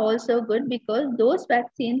vaccines are also good because those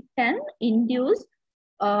vaccines can induce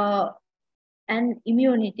an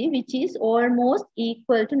immunity which is almost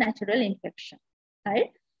equal to natural infection,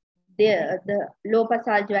 right? The low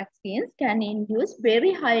passage vaccines can induce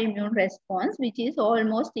very high immune response, which is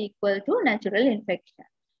almost equal to natural infection,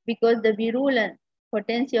 because the virulent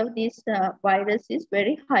potency of this virus is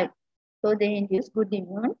very high. So they induce good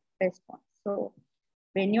immune response. So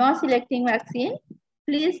when you are selecting vaccine,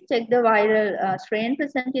 please check the viral strain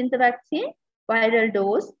present in the vaccine, viral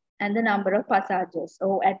dose, and the number of passages,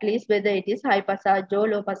 or at least whether it is high passage or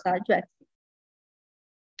low passage vaccine.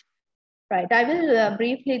 Right, I will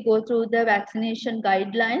briefly go through the vaccination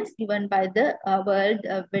guidelines given by the World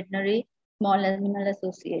Veterinary Small Animal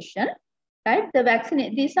Association. Right,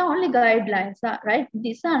 these are only guidelines, right?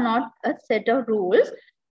 These are not a set of rules.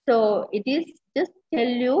 So it is just tell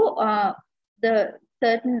you the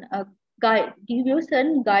certain give you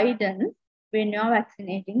certain guidance when you are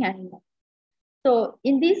vaccinating animals. So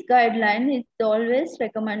in these guidelines, it's always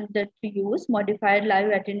recommended to use modified live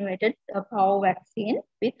attenuated Parvo vaccine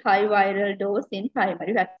with high viral dose in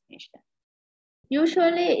primary vaccination.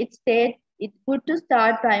 Usually it states it's good to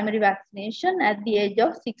start primary vaccination at the age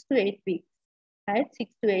of 6 to 8 weeks, right?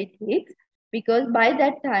 6 to 8 weeks, because by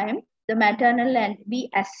that time, the maternal, and we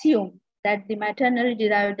assume that the maternal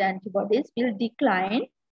derived antibodies will decline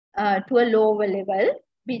to a lower level,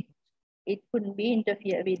 which it couldn't be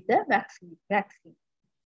interfere with the vaccine.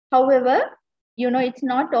 However, it's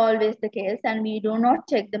not always the case, and we do not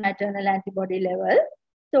check the maternal antibody level.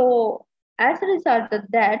 So as a result of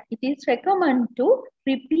that, it is recommended to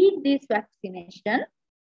repeat this vaccination,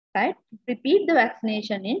 right? Repeat the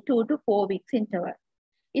vaccination in 2 to 4 weeks interval.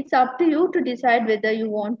 It's up to you to decide whether you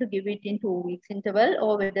want to give it in 2 weeks interval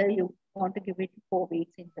or whether you want to give it 4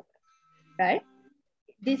 weeks interval, right?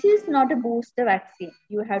 This is not a booster vaccine.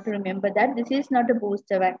 You have to remember that this is not a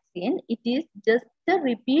booster vaccine. It is just a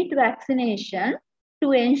repeat vaccination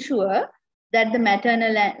to ensure that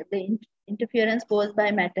the interference caused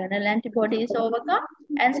by maternal antibody is overcome.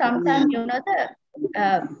 And sometimes, the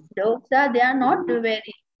dogs they are not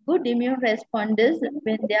very good immune responders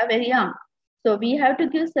when they are very young. So we have to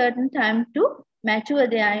give certain time to mature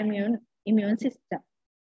their immune system.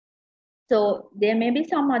 So there may be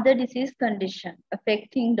some other disease condition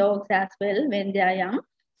affecting dogs as well when they are young.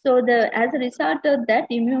 So as a result of that,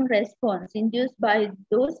 immune response induced by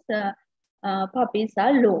those puppies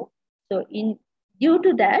are low. So due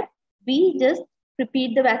to that, we just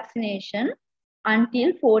repeat the vaccination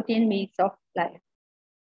until 14 weeks of life.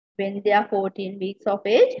 When they are 14 weeks of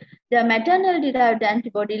age, the maternal-derived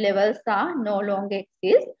antibody levels are no longer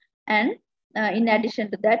exist, and in addition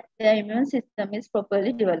to that, their immune system is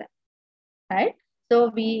properly developed. Right?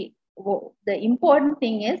 So the important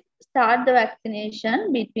thing is start the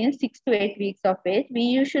vaccination between 6 to 8 weeks of age. We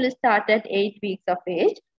usually start at 8 weeks of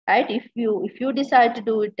age. Right? If you decide to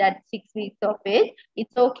do it at 6 weeks of age,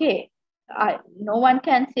 it's okay. No one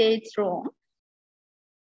can say it's wrong.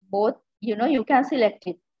 Both, you can select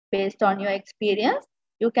it based on your experience.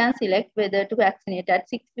 You can select whether to vaccinate at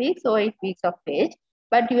 6 weeks or 8 weeks of age,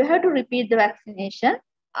 but you have to repeat the vaccination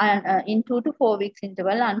and in 2 to 4 weeks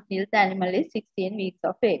interval until the animal is 16 weeks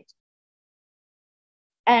of age.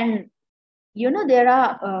 And there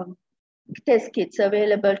are test kits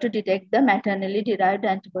available to detect the maternally derived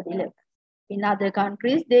antibody level. In other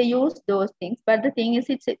countries, they use those things, but the thing is,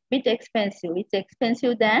 it's a bit expensive. It's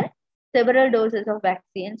expensive than several doses of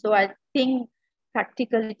vaccine. So I think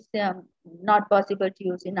practically it's not possible to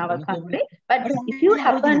use in our country. But if you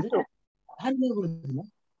happen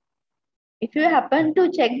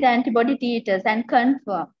to check the antibody titers and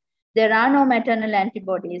confirm there are no maternal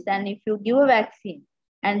antibodies, and if you give a vaccine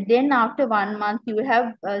and then after 1 month you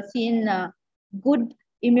have seen good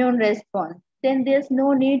immune response, then there's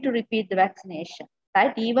no need to repeat the vaccination,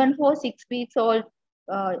 right? Even for 6 weeks old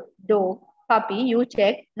dog, puppy, you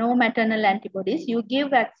check no maternal antibodies, you give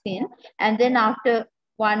vaccine, and then after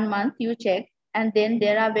 1 month you check, and then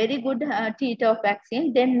there are very good titer of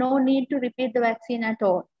vaccine, then no need to repeat the vaccine at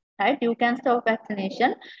all. Right? You can stop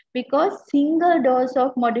vaccination because single dose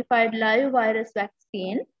of modified live virus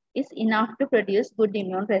vaccine is enough to produce good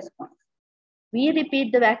immune response. We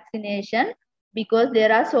repeat the vaccination because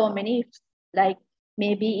there are so many ifs, like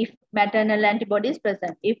maybe if maternal antibody is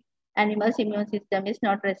present, if animal's immune system is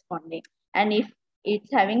not responding, and if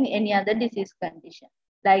it's having any other disease condition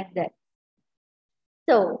like that.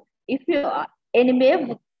 So if you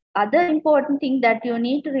anyway, other important thing that you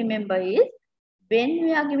need to remember is, when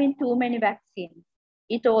we are giving too many vaccines,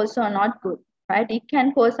 it also not good, right? It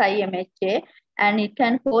can cause IMHA and it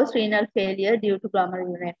can cause renal failure due to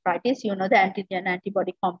glomerulonephritis. The antigen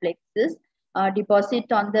antibody complexes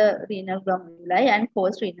deposit on the renal glomeruli and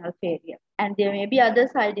cause renal failure. And there may be other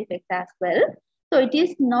side effects as well. So it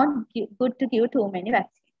is not good to give too many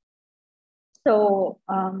vaccines. So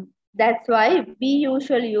that's why we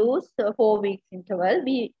usually use 4 weeks interval.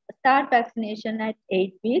 We start vaccination at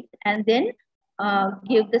 8 weeks and then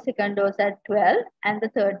give the second dose at 12 and the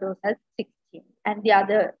third dose at 16. And the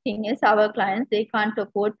other thing is, our clients, they can't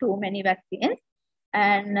afford too many vaccines.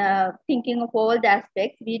 And thinking of all the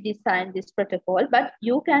aspects, we designed this protocol, but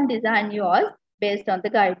you can design yours based on the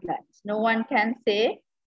guidelines. No one can say,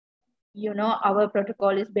 our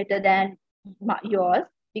protocol is better than yours,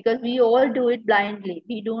 because we all do it blindly.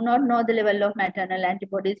 We do not know the level of maternal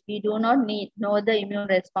antibodies. We do not know the immune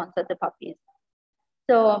response of the puppies.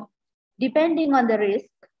 So depending on the risk,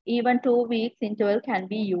 even 2 weeks interval can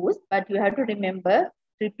be used, but you have to remember,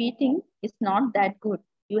 repeating is not that good.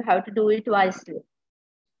 You have to do it wisely.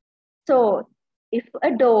 So if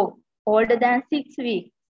a dog older than 6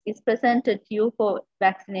 weeks is presented to you for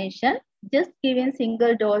vaccination, just giving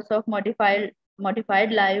single dose of modified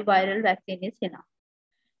live viral vaccine is enough.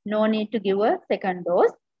 No need to give a second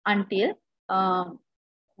dose until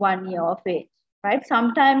 1 year of age. Right?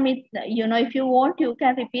 Sometime if you want, you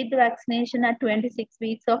can repeat the vaccination at 26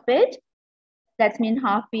 weeks of age. That means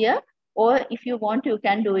half year. Or if you want, you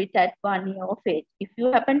can do it at 1 year of age. If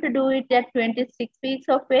you happen to do it at 26 weeks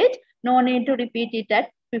of age, no need to repeat it at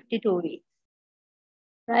 52 weeks.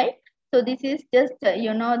 Right? So this is just,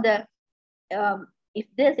 if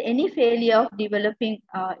there's any failure of developing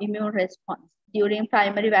immune response during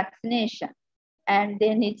primary vaccination, and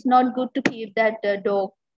then it's not good to keep that dog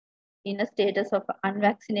in a status of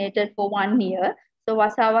unvaccinated for 1 year. So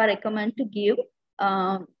Wasawa recommend to give,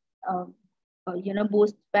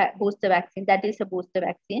 booster vaccine. That is a booster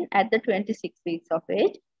vaccine at the 26 weeks of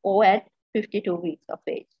age or at 52 weeks of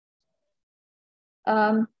age.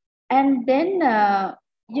 And then,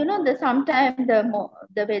 sometimes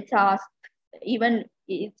the vets ask, even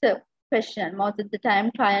it's a question, most of the time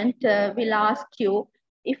client will ask you,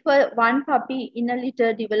 if one puppy in a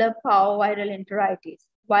litter develop parvoviral enteritis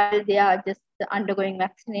while they are just undergoing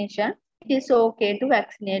vaccination, it is okay to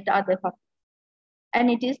vaccinate other puppies. And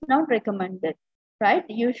it is not recommended, right?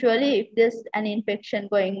 Usually, if there's an infection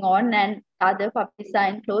going on and other puppies are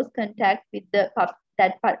in close contact with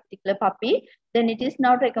that particular puppy, then it is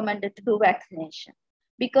not recommended to do vaccination,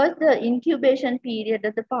 because the incubation period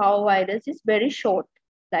of the parvovirus is very short,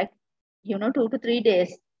 like 2 to 3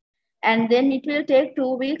 days, and then it will take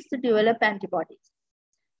 2 weeks to develop antibodies.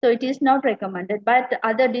 So it is not recommended. But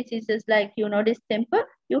other diseases like distemper,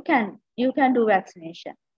 you can do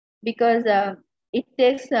vaccination, because it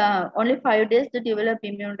takes only 5 days to develop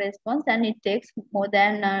immune response, and it takes more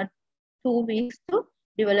than 2 weeks to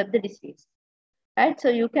develop the disease, right? So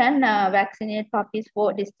you can vaccinate puppies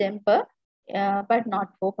for distemper, but not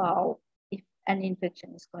for parvo if an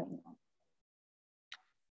infection is going on.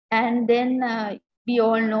 And then we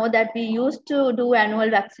all know that we used to do annual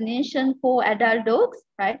vaccination for adult dogs,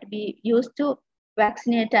 right? We used to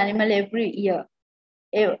vaccinate animal every year.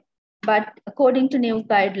 But according to new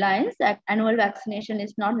guidelines, annual vaccination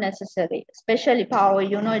is not necessary, especially parvo.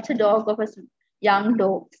 It's a dog of a young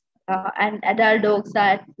dogs, and adult dogs are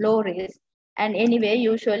at low risk. And anyway,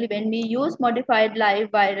 usually when we use modified live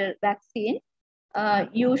viral vaccine,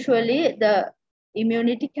 usually the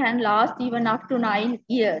immunity can last even up to 9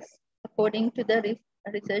 years, according to the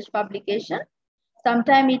research publication.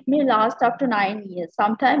 Sometimes it may last up to 9 years,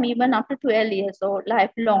 sometimes even up to 12 years or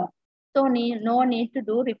lifelong. So no need to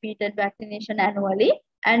do repeated vaccination annually,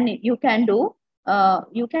 and you can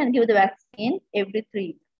give the vaccine every 3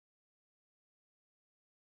 years.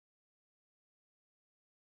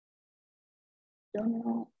 Don't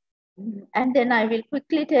know. And then I will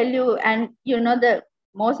quickly tell you, and the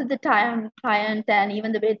most of the time client and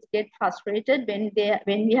even the vets get frustrated when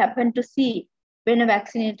we happen to see when a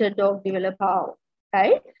vaccinated dog develop parvo,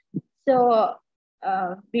 right? So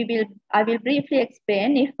I will briefly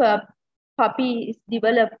explain. If a puppy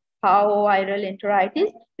develop parvoviral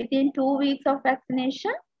enteritis within 2 weeks of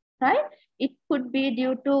vaccination, right? It could be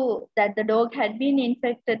due to that the dog had been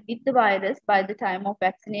infected with the virus by the time of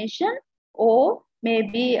vaccination, or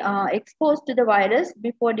maybe exposed to the virus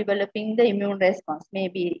before developing the immune response.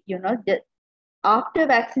 Maybe, after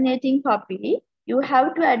vaccinating puppy, you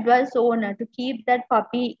have to advise owner to keep that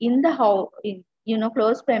puppy in the house, in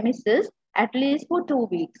closed premises, at least for 2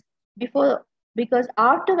 weeks because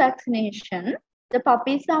after vaccination, the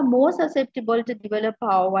puppies are more susceptible to develop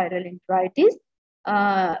parvoviral enteritis,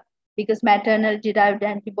 because maternal derived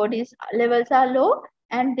antibodies levels are low,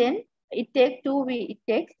 and then it takes 2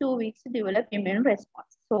 weeks to develop immune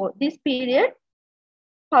response. So this period,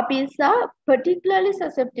 puppies are particularly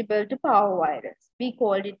susceptible to parvovirus. We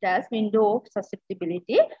called it as window of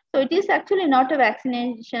susceptibility. So it is actually not a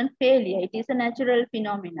vaccination failure. It is a natural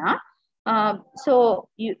phenomena. So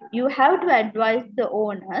you have to advise the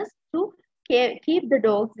owners to keep the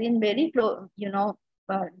dogs in very close,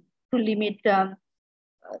 to limit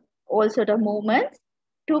all sort of movements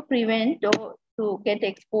to prevent or to get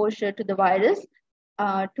exposure to the virus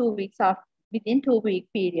 2 weeks after, within 2 week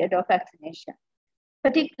period of vaccination.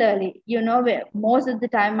 Particularly, where most of the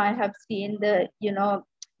time I have seen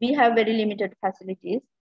we have very limited facilities,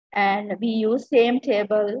 and we use same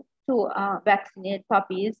table to vaccinate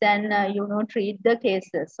puppies and, treat the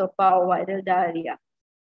cases of parvoviral diarrhea.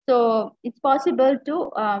 So it's possible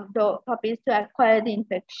to puppies to acquire the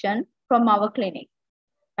infection from our clinic,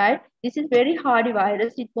 right? This is very hardy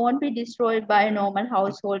virus. It won't be destroyed by normal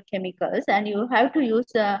household chemicals, and you have to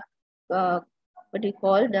use what you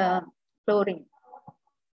call the chlorine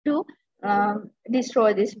to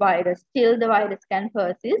destroy this virus till the virus can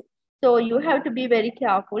persist. So you have to be very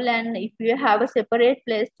careful, and if you have a separate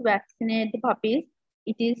place to vaccinate the puppies,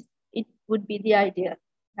 it would be the idea,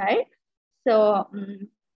 right? So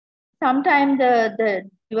sometimes the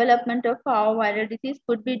development of parvoviral disease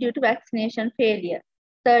could be due to vaccination failure.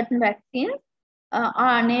 Certain vaccines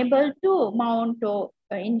are unable to mount or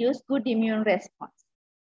induce good immune response.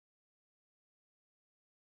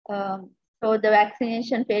 So the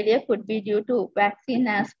vaccination failure could be due to vaccine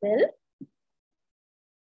as well.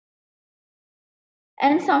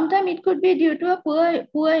 And sometimes it could be due to a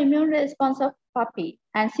poor immune response of puppy.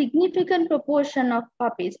 And significant proportion of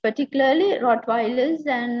puppies, particularly Rottweilers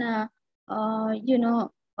and,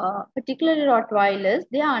 particularly Rottweilers,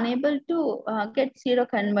 they are unable to get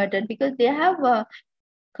seroconverted because they have a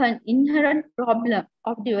inherent problem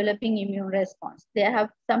of developing immune response. They have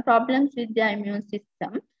some problems with their immune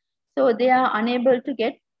system. So they are unable to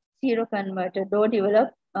get seroconverted or develop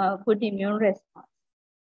good immune response.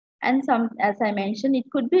 And as I mentioned, it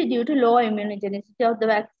could be due to low immunogenicity of the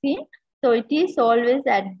vaccine, So it is always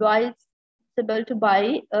advisable to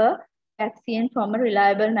buy a vaccine from a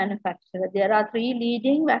reliable manufacturer. There are 3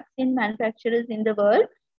 leading vaccine manufacturers in the world.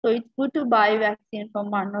 So it's good to buy vaccine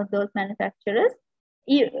from one of those manufacturers,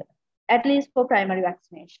 at least for primary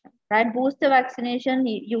vaccination, right? Booster vaccination,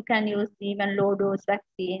 you can use even low dose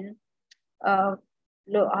vaccine,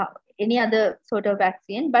 any other sort of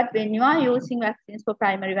vaccine. But when you are using vaccines for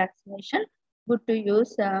primary vaccination, good to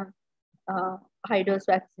use high dose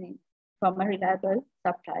vaccine from a reliable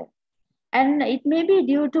supplier. And it may be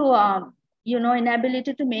due to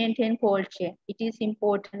inability to maintain cold chain. It is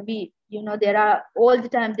important. There are all the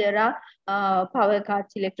time power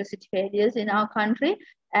cuts, electricity failures in our country,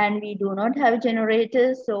 and we do not have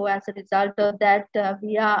generators. So as a result of that,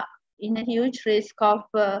 we are in a huge risk of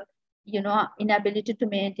inability to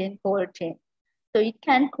maintain cold chain. So it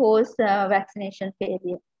can cause vaccination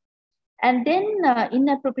failure. And then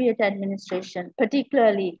inappropriate administration,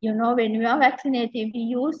 particularly, when we are vaccinating, we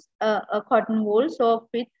use a cotton wool soaked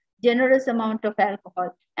with generous amount of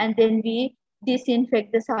alcohol, and then we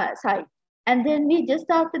disinfect the site. And then just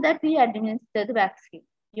after that, we administer the vaccine.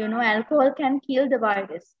 Alcohol can kill the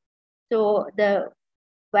virus. So the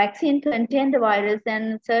vaccine contains the virus,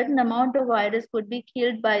 and certain amount of virus could be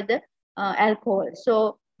killed by the alcohol.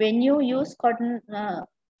 So when you use cotton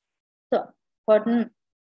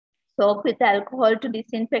soak with alcohol to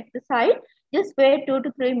disinfect the site, just wait 2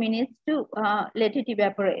 to 3 minutes to let it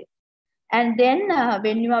evaporate. And then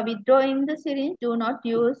when you are withdrawing the syringe, do not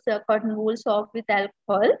use cotton wool soaked with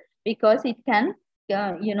alcohol, because it can,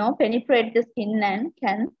 penetrate the skin and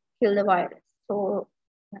can kill the virus. So,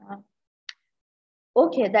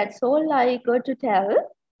 okay, that's all I got to tell.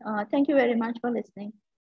 Thank you very much for listening.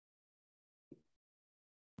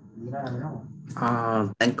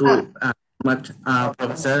 Thank you much,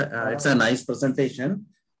 Professor. It's a nice presentation.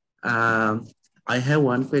 I have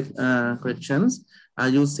one quick questions.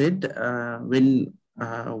 You said when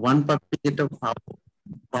one puppy get a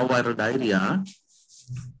parvoviral diarrhea,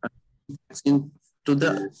 into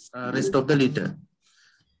the rest of the litter.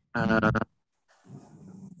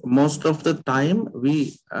 Most of the time,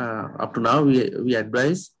 we up to now we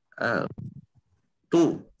advise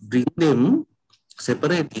to bring them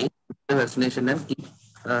separately, the vaccination, and keep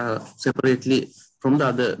separately from the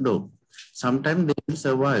other dog. Sometimes they will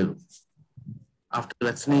survive after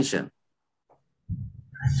vaccination.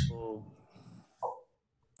 So,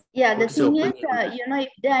 yeah, the thing is, if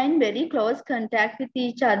they are in very close contact with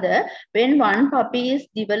each other, when one puppy is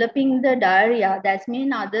developing the diarrhea, that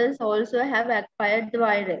means others also have acquired the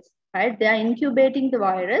virus, right? They are incubating the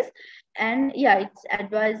virus, and yeah, it's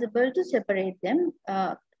advisable to separate them,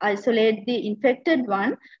 isolate the infected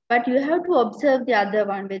one, but you have to observe the other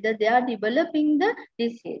one, whether they are developing the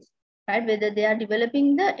disease, right? Whether they are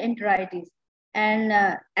developing the enteritis. And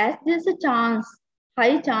as there's a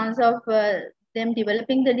high chance of them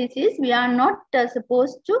developing the disease, we are not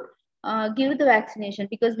supposed to give the vaccination,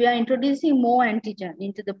 because we are introducing more antigen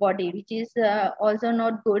into the body, which is also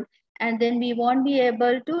not good. And then we won't be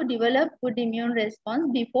able to develop good immune response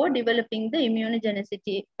before developing the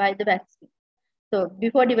immunogenicity by the vaccine. So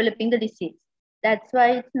before developing the disease, that's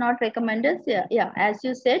why it's not recommended. Yeah, as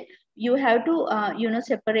you said, you have to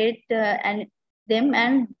separate them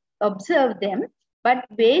and observe them, but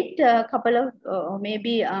wait a couple of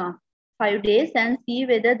maybe 5 days and see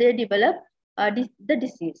whether they develop the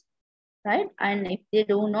disease, right? And if they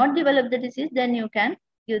do not develop the disease, then you can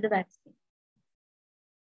give the vaccine.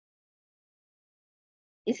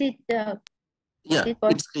 Is it? Yeah,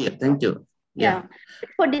 it's clear. Thank you. Yeah.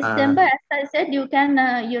 For December, as I said, you can,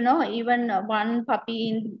 even one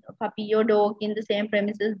puppy or dog in the same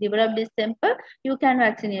premises develop December, you can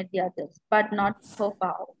vaccinate the others, but not so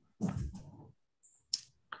far.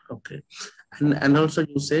 Okay. And also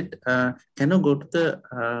you said, can you go to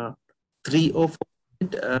the 3 or 4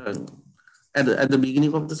 at the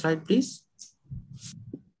beginning of the slide, please?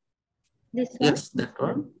 This one? Yes, that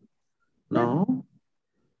one. No.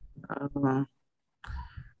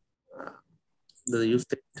 You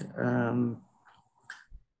said,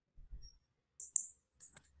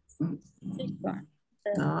 which one?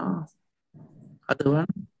 Other one?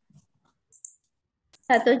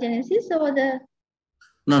 Pathogenesis or the?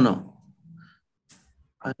 No.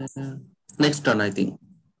 Next one, I think.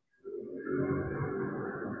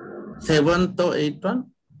 7th or 8th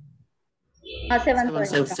one? 7th or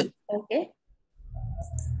 8th. Okay.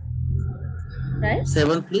 Right?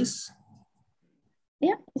 7th, please.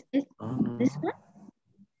 Yeah. Is this this one?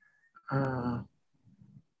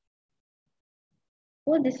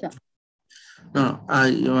 Or this one? No,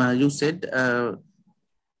 you said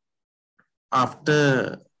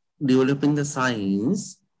after developing the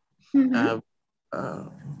signs,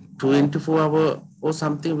 24 hours or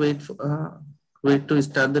something, wait to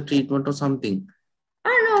start the treatment or something?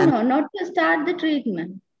 No, not to start the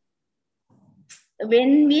treatment.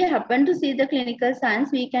 When we happen to see the clinical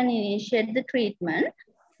signs, we can initiate the treatment.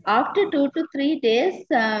 After 2 to 3 days,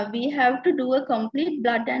 we have to do a complete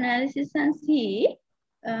blood analysis and see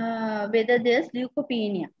whether there's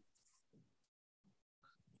leukopenia.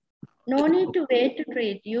 No need to wait to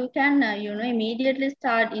treat. You can, immediately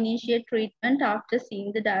initiate treatment after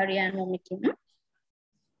seeing the diarrhea and vomiting.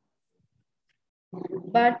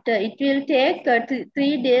 But it will take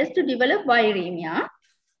 3 days to develop viremia.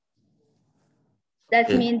 That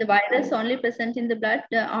means the virus only present in the blood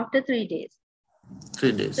after 3 days.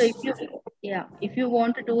 3 days. So if you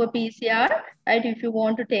want to do a PCR, right? If you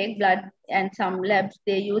want to take blood, and some labs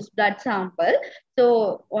they use blood sample.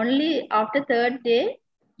 So only after 3rd day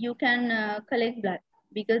you can collect blood,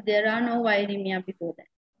 because there are no viremia before that.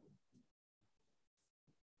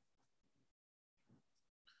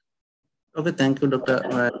 Okay, thank you,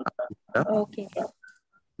 Dr. Okay.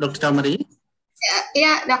 Dr. Tamari?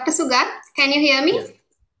 Yeah, Dr. Sugat, can you hear me?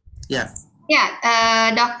 Yeah.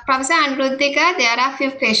 Yeah, Professor Anuruddhika, there are a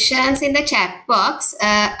few questions in the chat box.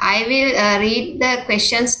 I will read the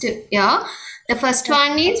questions to you. The first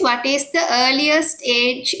one is, what is the earliest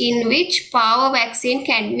age in which Parvo vaccine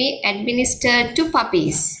can be administered to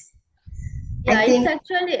puppies? Yeah, it's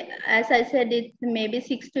actually, as I said, it's maybe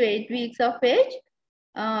 6 to 8 weeks of age.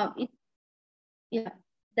 Yeah,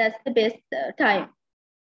 that's the best time.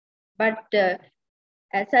 But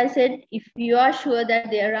as I said, if you are sure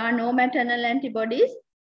that there are no maternal antibodies,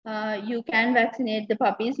 you can vaccinate the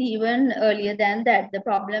puppies even earlier than that. The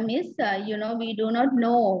problem is, we do not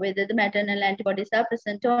know whether the maternal antibodies are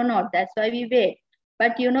present or not. That's why we wait.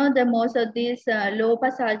 But the most of these low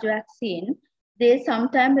passage vaccine, they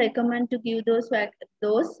sometimes recommend to give those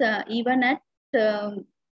even at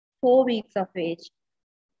 4 weeks of age,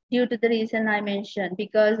 due to the reason I mentioned,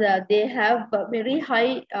 because they have very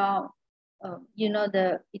high,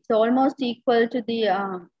 it's almost equal to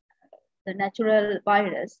the natural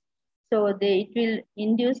virus. So it will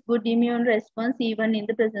induce good immune response even in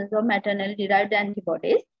the presence of maternal derived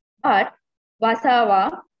antibodies. But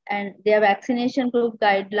WASAWA and their vaccination group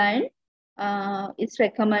guideline is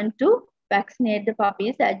recommend to vaccinate the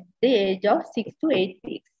puppies at the age of 6 to 8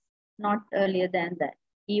 weeks, not earlier than that.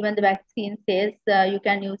 Even the vaccine says you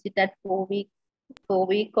can use it at 4 weeks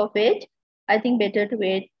of age. I think better to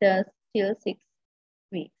wait till 6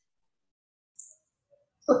 weeks.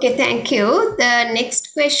 Okay, thank you. The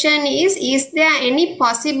next question is there any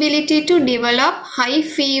possibility to develop high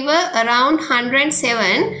fever around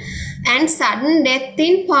 107 and sudden death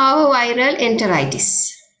in parvoviral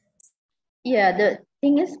enteritis? Yeah, the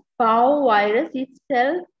thing is, parvovirus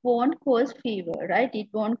itself won't cause fever, right? It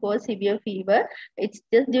won't cause severe fever. It's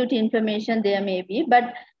just due to inflammation there may be.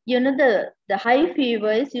 But, the high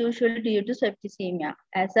fever is usually due to septicemia.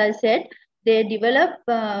 As I said, they develop,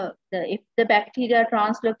 if the bacteria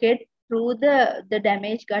translocate through the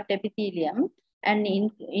damaged gut epithelium and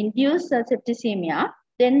induce septicemia,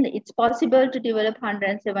 then it's possible to develop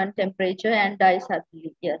 107 temperature and die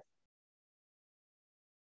suddenly. Yes.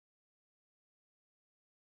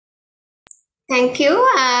 Thank you.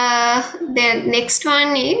 The next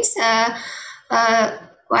one is,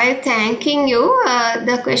 while thanking you,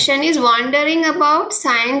 the question is wondering about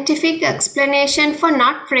scientific explanation for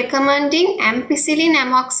not recommending ampicillin,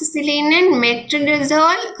 amoxicillin and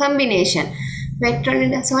metronidazole combination.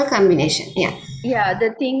 Yeah. Yeah,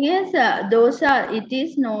 the thing is, it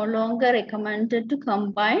is no longer recommended to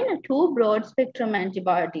combine 2 broad spectrum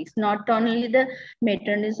antibiotics, not only the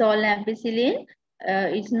metronidazole, ampicillin.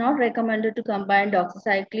 It's not recommended to combine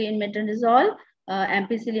doxycycline, metronidazole,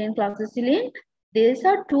 ampicillin, cloxacillin. These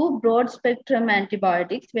are 2 broad spectrum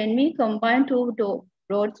antibiotics. When we combine 2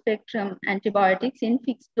 broad spectrum antibiotics in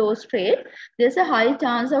fixed dose rate, there's a high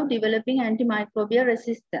chance of developing antimicrobial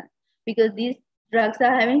resistance, because these drugs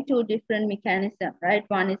are having 2 different mechanisms, right?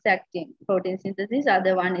 One is acting protein synthesis,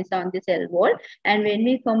 other one is on the cell wall. And when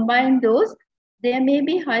we combine those, there may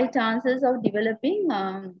be high chances of developing,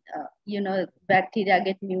 bacteria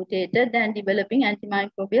get mutated and developing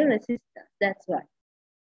antimicrobial resistance. That's why.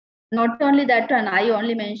 Not only that one, I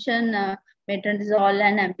only mention metronidazole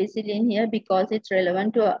and ampicillin here because it's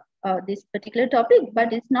relevant to this particular topic,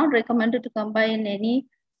 but it's not recommended to combine any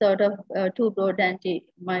sort of 2 broad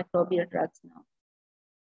antimicrobial drugs now.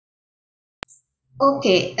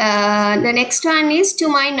 Okay, the next one is, to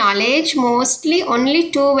my knowledge, mostly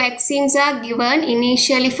only 2 vaccines are given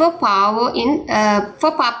initially for parvo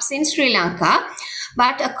for pups in Sri Lanka.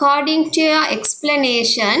 But according to your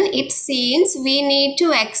explanation, it seems we need to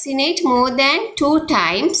vaccinate more than 2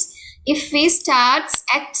 times if we start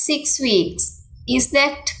at 6 weeks. Is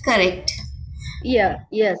that correct? Yeah,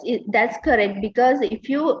 yes, that's correct. Because if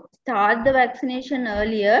you start the vaccination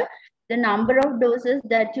earlier, the number of doses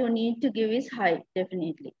that you need to give is high,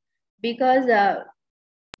 definitely. Because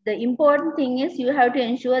the important thing is you have to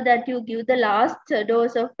ensure that you give the last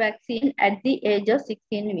dose of vaccine at the age of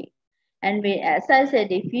 16 weeks. And as I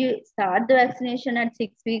said, if you start the vaccination at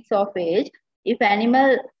 6 weeks of age, if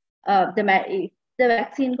if the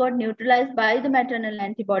vaccine got neutralized by the maternal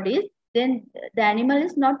antibodies, then the animal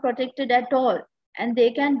is not protected at all. And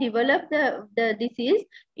they can develop the disease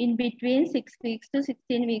in between 6 weeks to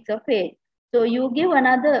 16 weeks of age. So you give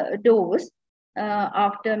another dose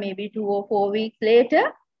after maybe 2 or 4 weeks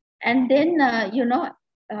later, and then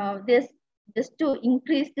there's just to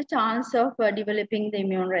increase the chance of developing the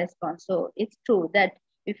immune response. So it's true that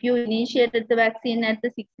if you initiated the vaccine at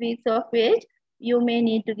the 6 weeks of age, you may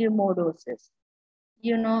need to give more doses.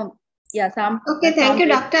 Okay, thank you,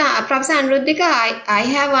 Dr. Professor Anuruddhika. I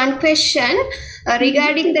have one question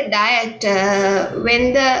regarding the diet.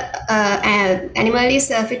 When the animal is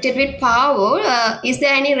fitted with parvo, is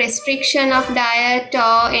there any restriction of diet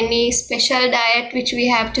or any special diet which we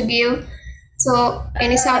have to give? So,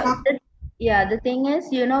 any sort of... The thing is,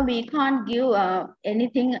 we can't give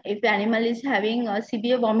anything if animal is having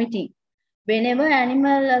severe vomiting. Whenever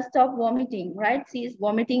animal stop vomiting, right,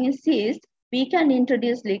 vomiting is ceased, we can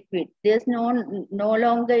introduce liquid. There's no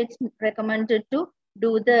longer it's recommended to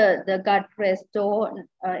do the gut rest or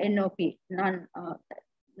NOP,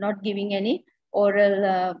 not giving any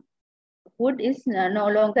oral food is no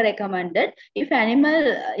longer recommended. If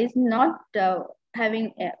animal is not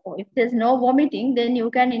if there's no vomiting, then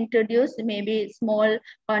you can introduce maybe small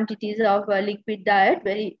quantities of liquid diet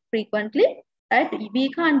very frequently. Right? We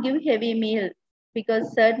can't give heavy meal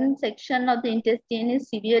because certain section of the intestine is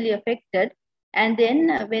severely affected, and then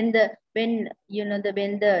when the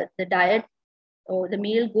diet or the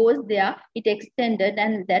meal goes there, it extended,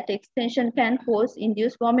 and that extension can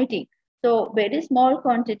induce vomiting. So very small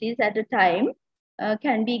quantities at a time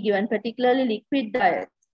can be given, particularly liquid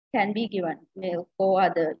diets can be given, milk or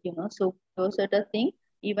other, soup, those sort of things,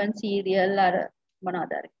 even cereal or one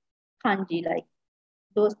other kanji, like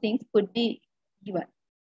those things could be given.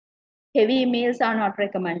 Heavy meals are not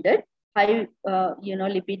recommended. High,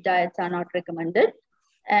 lipid diets are not recommended.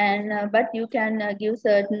 And but you can give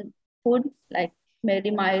certain food like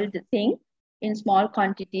very mild thing in small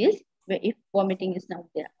quantities if vomiting is not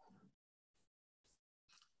there.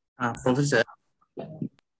 Professor.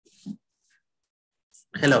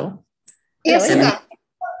 Hello. Yes, sir.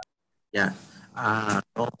 Yeah.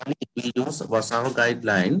 Normally we use WASAO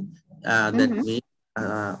guideline. That means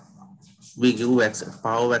we give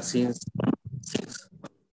parvo vaccines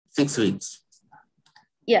 6 weeks.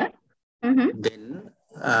 Yeah. Then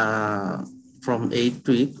from 8th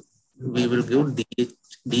week, we will give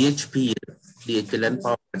DHL and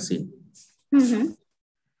parvo vaccine. 3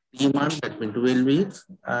 months, that means 12 weeks,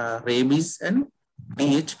 rabies and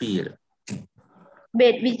DHPL.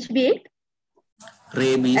 Wait, which week?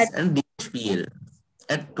 Rabies and DHPL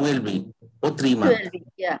at 12 weeks or 3 months. 12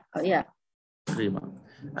 weeks, yeah. 3 months.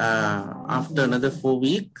 After another 4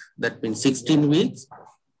 weeks, that means 16 weeks,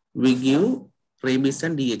 we give rabies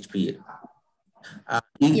and DHPL.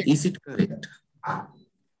 Is it correct?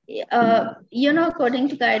 According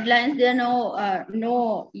to guidelines, there are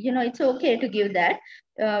no, it's okay to give that.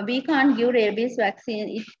 We can't give rabies vaccine.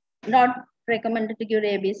 It's not recommended to give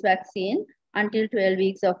rabies vaccine until 12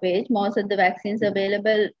 weeks of age. Most of the vaccines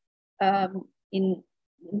available in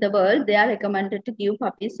the world, they are recommended to give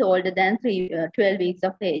puppies older than 12 weeks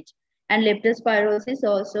of age. And leptospirosis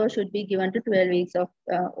also should be given to 12 weeks of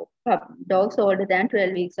dogs older than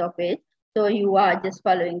 12 weeks of age. So you are just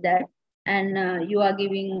following that. And you are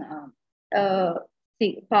giving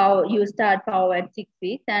you start parvo at 6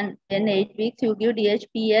 weeks, and then 8 weeks you give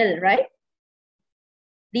DHPL, right?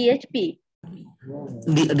 DHP.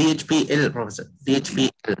 DHPL, Professor.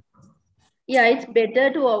 DHPL. Yeah, it's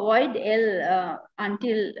better to avoid L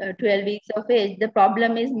until 12 weeks of age. The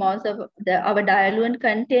problem is most of our diluent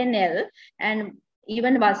contain L, and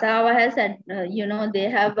even WASAO has said, they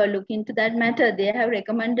have a look into that matter. They have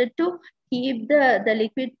recommended to keep the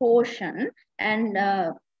liquid portion and,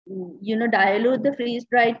 dilute the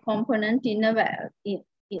freeze-dried component in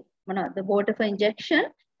the water for injection,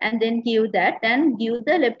 and then give that, and give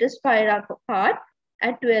the leptospira part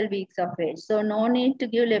at 12 weeks of age. So no need to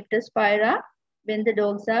give leptospira when the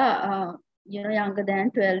dogs are, younger than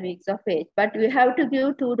 12 weeks of age. But we have to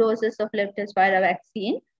give 2 doses of leptospira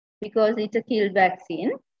vaccine because it's a kill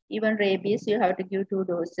vaccine. Even rabies, you have to give 2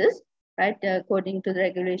 doses, right? According to the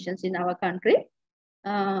regulations in our country,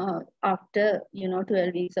 after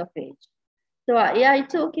 12 weeks of age. So yeah,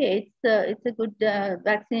 it's okay. It's a good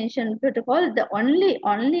vaccination protocol.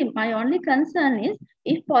 My only concern is,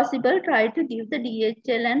 if possible, try to give the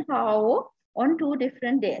DHL and Parvo on 2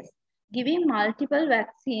 different days. Giving multiple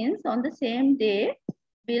vaccines on the same day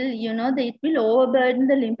will, it will overburden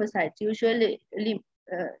the lymphocytes, usually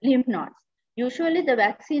lymph nodes. Usually the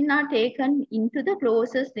vaccine are taken into the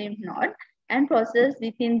closest lymph node and processed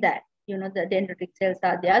within that. The dendritic cells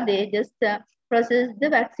are there. They just process the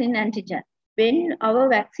vaccine antigen. When our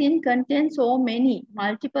vaccine contains so many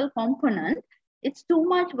multiple components, it's too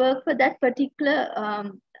much work for that particular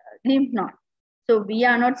lymph node. So we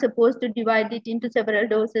are not supposed to divide it into several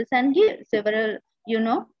doses and give several,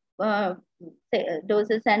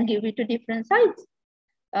 doses and give it to different sites.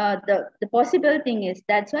 The possible thing is,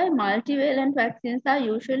 that's why multivalent vaccines are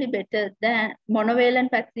usually better than monovalent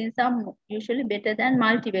vaccines are usually better than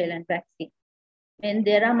multivalent vaccines. When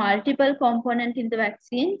there are multiple components in the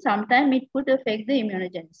vaccine, sometimes it could affect the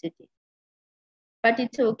immunogenicity. But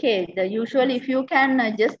it's okay. Usually, if you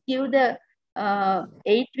can just give the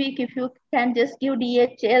 8-week, if you can just give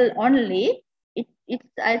DHL only, it's,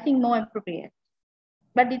 I think, more appropriate.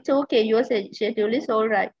 But it's okay. Your schedule is all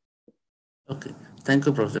right. Okay. Thank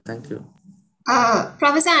you, Professor. Thank you.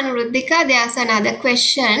 Professor Anuruddhika, there's another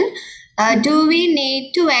question. Do we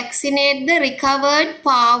need to vaccinate the recovered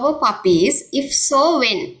Parvo puppies? If so,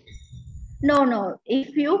 when? No.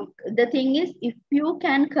 The thing is, if you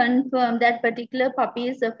can confirm that particular puppy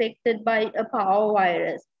is affected by a Parvo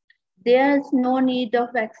virus, there's no need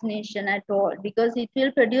of vaccination at all, because it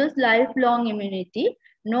will produce lifelong immunity.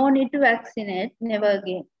 No need to vaccinate, never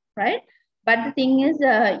again, right? But the thing is,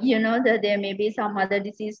 that there may be some other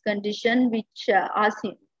disease condition which are,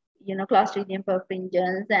 Clostridium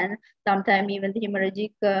perfringens, and sometimes even the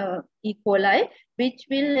hemorrhagic E. coli, which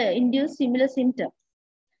will induce similar symptoms.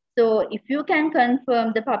 So if you can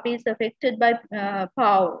confirm the puppy is affected by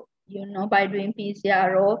Parvo, by doing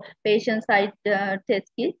PCR or patient site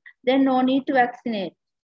test kit, then no need to vaccinate.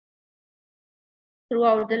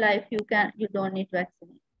 Throughout the life, you don't need to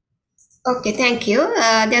vaccinate. Okay, thank you.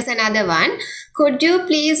 There's another one. Could you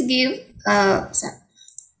please give an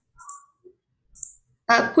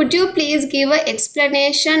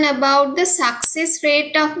explanation about the success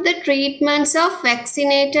rate of the treatments of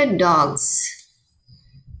vaccinated dogs?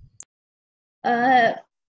 Other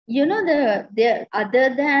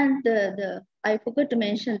than I forgot to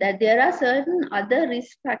mention that there are certain other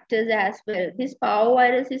risk factors as well. This Parvo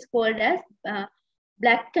virus is called as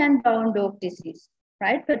black and brown dog disease,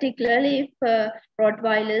 right? Particularly if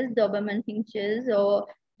Rottweilers, Doberman Pinschers, or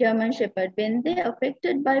German Shepherd, when they're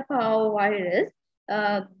affected by Parvo virus,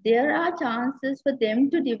 there are chances for them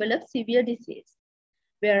to develop severe disease.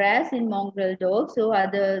 Whereas in mongrel dogs or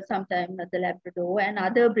sometimes the Labrador and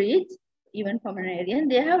other breeds, even Pomeranian,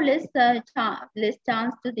 they have less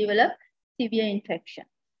chance to develop severe infection.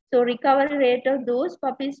 So recovery rate of those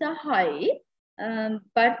puppies are high,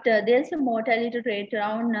 but there's a mortality rate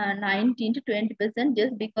around 19 to 20%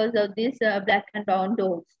 just because of these black and brown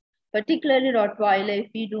dogs. Particularly Rottweiler,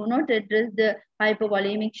 if we do not address the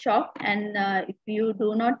hypovolemic shock and if you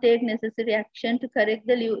do not take necessary action to correct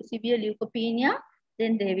the severe leukopenia,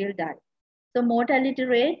 then they will die. So mortality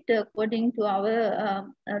rate, according to our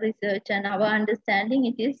research and our understanding,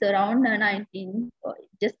 it is around 19,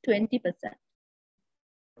 just 20%.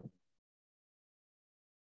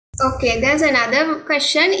 Okay, there's another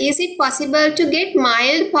question. Is it possible to get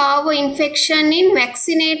mild Parvo infection in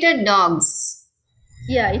vaccinated dogs?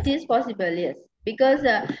 Yeah, it is possible, yes. Because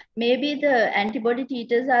maybe the antibody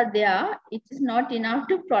titers are there. It is not enough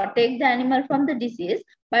to protect the animal from the disease,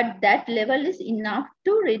 but that level is enough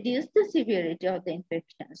to reduce the severity of the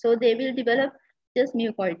infection. So they will develop just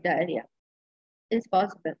mucoid diarrhea. It's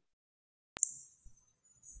possible.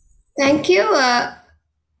 Thank you.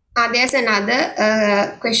 There's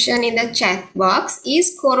another question in the chat box.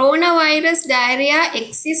 Is coronavirus diarrhea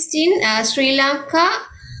exist in Sri Lanka?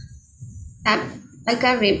 I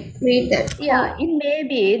can read that. Yeah, it may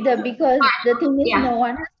be because the thing is, no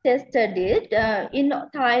one has tested it. In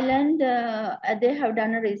Thailand, they have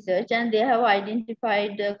done a research and they have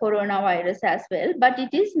identified coronavirus as well. But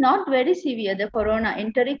it is not very severe, the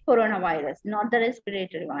enteric coronavirus, not the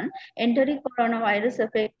respiratory one. Enteric coronavirus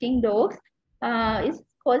affecting dogs is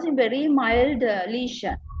causing very mild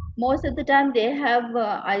lesion. Most of the time they have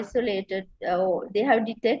isolated, they have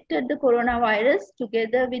detected the coronavirus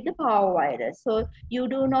together with the Parvo virus. So you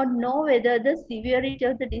do not know whether the severity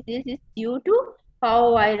of the disease is due to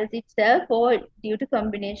parvovirus itself or due to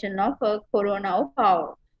combination of corona or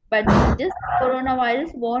parvo. But just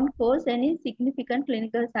coronavirus won't cause any significant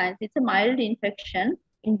clinical signs. It's a mild infection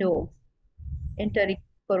in dogs, enteric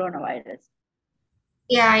coronavirus.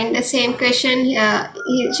 Yeah, in the same question,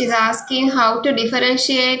 she's asking how to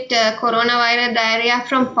differentiate coronavirus diarrhea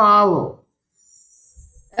from parvo.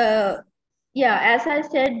 Yeah, as I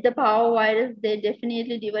said, the parvovirus, they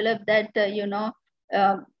definitely develop that,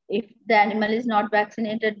 if the animal is not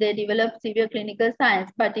vaccinated, they develop severe clinical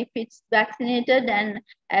signs. But if it's vaccinated, and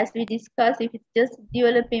as we discussed, if it's just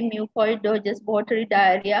developing mucoid or just watery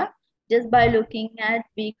diarrhea, just by looking at,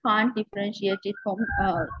 we can't differentiate it from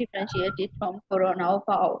corona or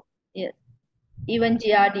parvo. Yes, even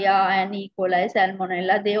Giardia and E. coli,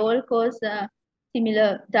 Salmonella, they all cause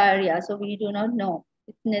similar diarrhea. So we do not know.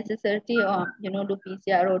 It's necessary to do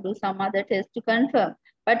PCR or do some other test to confirm.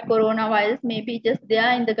 But coronavirus may be just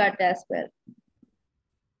there in the gut as well.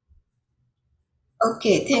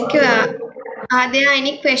 Okay, thank you. Are there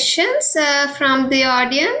any questions from the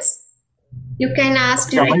audience? You can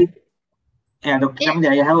ask. Dr. Shamali,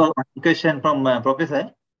 I have a question from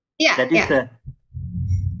Professor. Yeah. That is,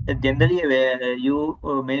 generally, you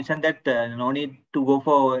mentioned that no need to go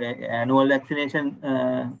for annual vaccination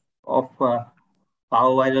of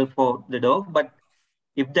parvovirus for the dog, but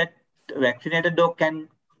if that vaccinated dog can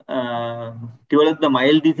develop the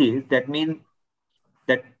mild disease, that means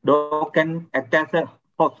that dog can act as a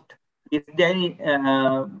host. Is there any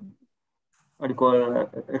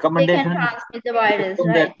recommendation? They can transmit the virus,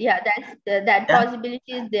 right? Yeah, that possibility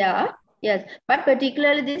is there. Yes, but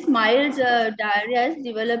particularly this mild diarrhea is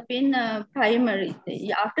developing primary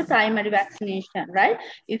after primary vaccination, right?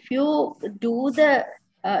 If you do the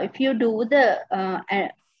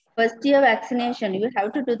first year vaccination, you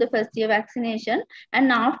have to do the first year vaccination,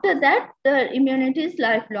 and after that the immunity is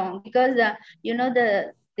lifelong, because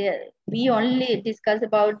we only discuss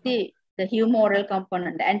about the humoral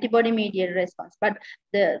component, antibody mediated response, but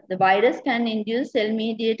the virus can induce cell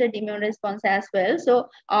mediated immune response as well. So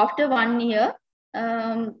after 1 year,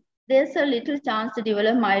 there's a little chance to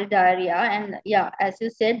develop mild diarrhea, and yeah, as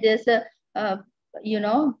you said, there's a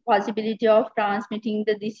possibility of transmitting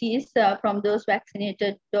the disease from those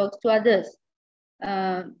vaccinated dogs to others.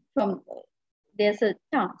 There's a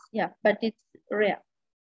chance, yeah, but it's rare.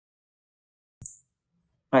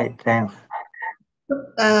 Right, thanks.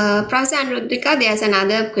 Professor Anuruddhika, there's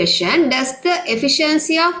another question. Does the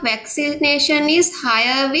efficiency of vaccination is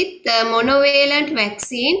higher with the monovalent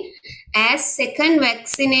vaccine as second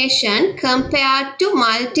vaccination compared to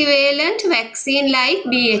multivalent vaccine like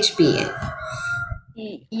BHPL?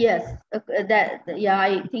 Yes,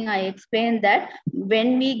 I think I explained that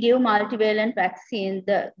when we give multivalent vaccine,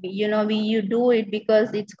 you do it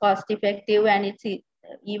because it's cost effective and it's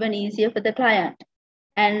even easier for the client.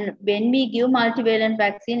 And when we give multivalent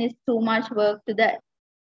vaccine, it's too much work to the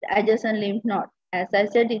adjacent lymph node. As I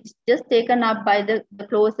said, it's just taken up by the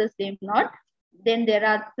closest lymph node. Then there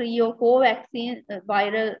are 3 or 4 vaccine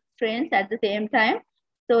viral strains at the same time.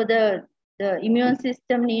 So the immune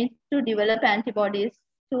system needs to develop antibodies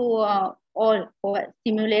to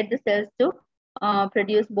stimulate the cells to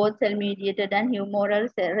produce both cell mediated and humoral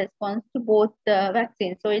response to both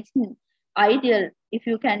vaccines. So it's ideal if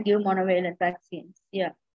you can give monovalent vaccines.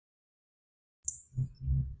 Yeah.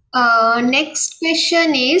 Next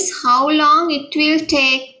question is how long it will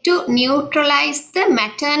take to neutralize the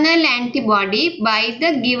maternal antibody by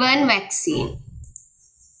the given vaccine?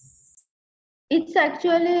 It's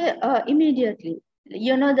actually immediately.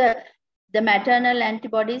 The maternal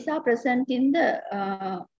antibodies are present in the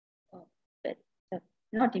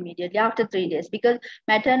not immediately, after 3 days, because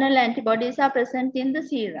maternal antibodies are present in the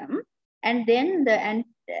serum, and then the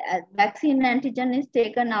vaccine antigen is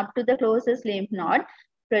taken up to the closest lymph node.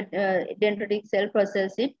 Dendritic cell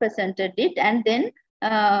processed it, presented it, and then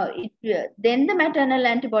then the maternal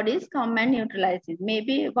antibodies come and neutralize it.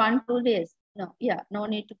 Maybe 1-2 days. No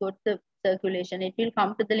need to go to the circulation. It will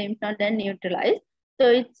come to the lymph node and neutralize. So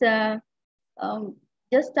it's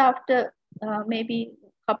just after maybe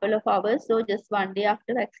a couple of hours, so just 1 day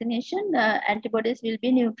after vaccination, antibodies will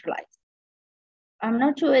be neutralized. I'm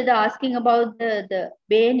not sure whether asking about the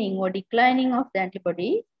waning or declining of the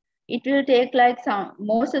antibody. It will take like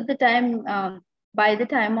most of the time, by the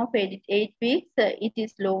time of 8 weeks, it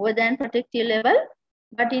is lower than protective level.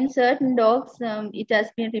 But in certain dogs, it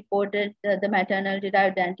has been reported the maternal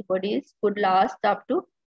derived antibodies could last up to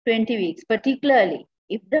 20 weeks, particularly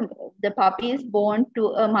if the puppy is born to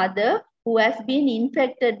a mother who has been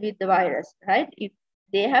infected with the virus, right? If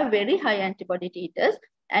they have very high antibody titers,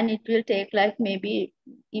 and it will take like maybe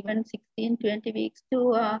even 16-20 weeks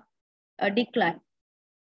to decline.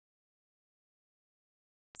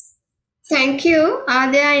 Thank you. Are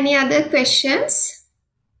there any other questions?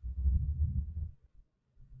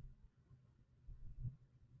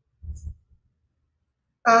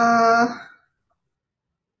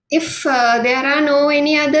 If there are no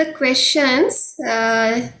any other questions,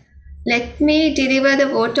 let me deliver the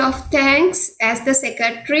vote of thanks as the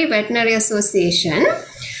Secretary, Veterinary Association.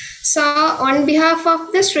 So, on behalf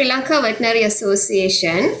of the Sri Lanka Veterinary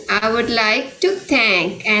Association, I would like to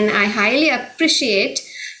thank and I highly appreciate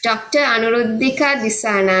Dr. Anuruddhika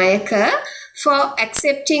Dissanayake for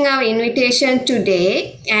accepting our invitation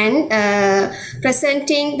today and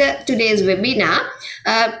presenting today's webinar.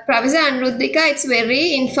 Professor Anuruddhika, it's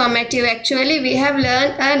very informative. Actually, we have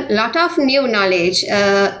learned a lot of new knowledge.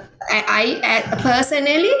 I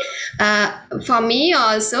personally, for me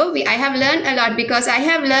also, I have learned a lot because I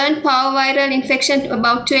have learned parvoviral infection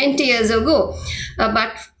about 20 years ago.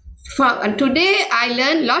 But today I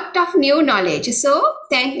learned a lot of new knowledge. So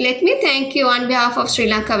let me thank you on behalf of Sri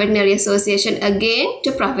Lanka Veterinary Association again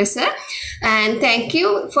to Professor, and thank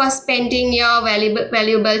you for spending your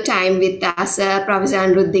valuable time with us, Professor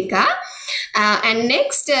Anuruddhika. And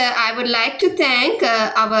next, I would like to thank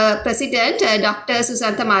our President, Dr.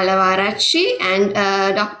 Susantha Malavarachi, and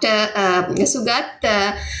Dr. Sugat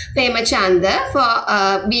Pemachanda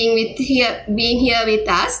for being here with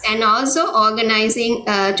us and also organizing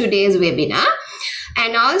today's webinar.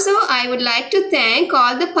 And also, I would like to thank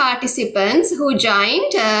all the participants who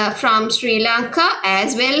joined from Sri Lanka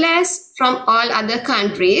as well as from all other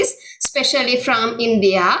countries, especially from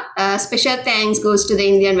India. Special thanks goes to the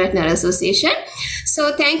Indian Veterinary Association.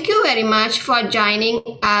 So thank you very much for joining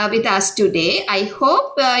with us today. I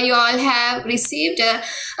hope you all have received a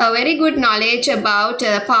very good knowledge about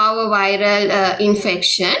parvoviral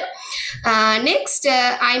infection. Next,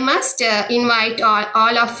 I must invite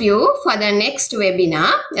all of you for the next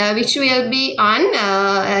webinar, which will be on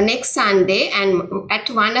next Sunday and at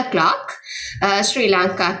 1 o'clock Sri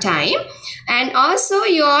Lanka time. And also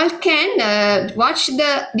you all can watch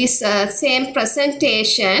this same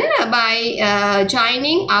presentation by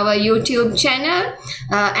joining our YouTube channel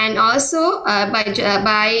and also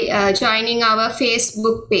by joining our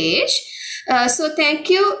Facebook page. So thank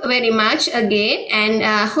you very much again, and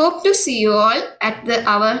hope to see you all at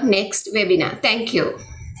our next webinar. Thank you.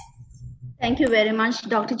 Thank you very much,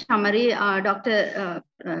 Dr. Chamari, Dr.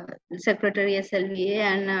 Secretary SLVA,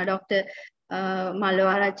 and Dr.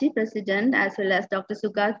 Malavarachi, President, as well as Dr.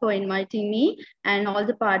 Sugat for inviting me, and all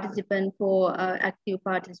the participants for active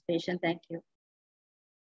participation. Thank you.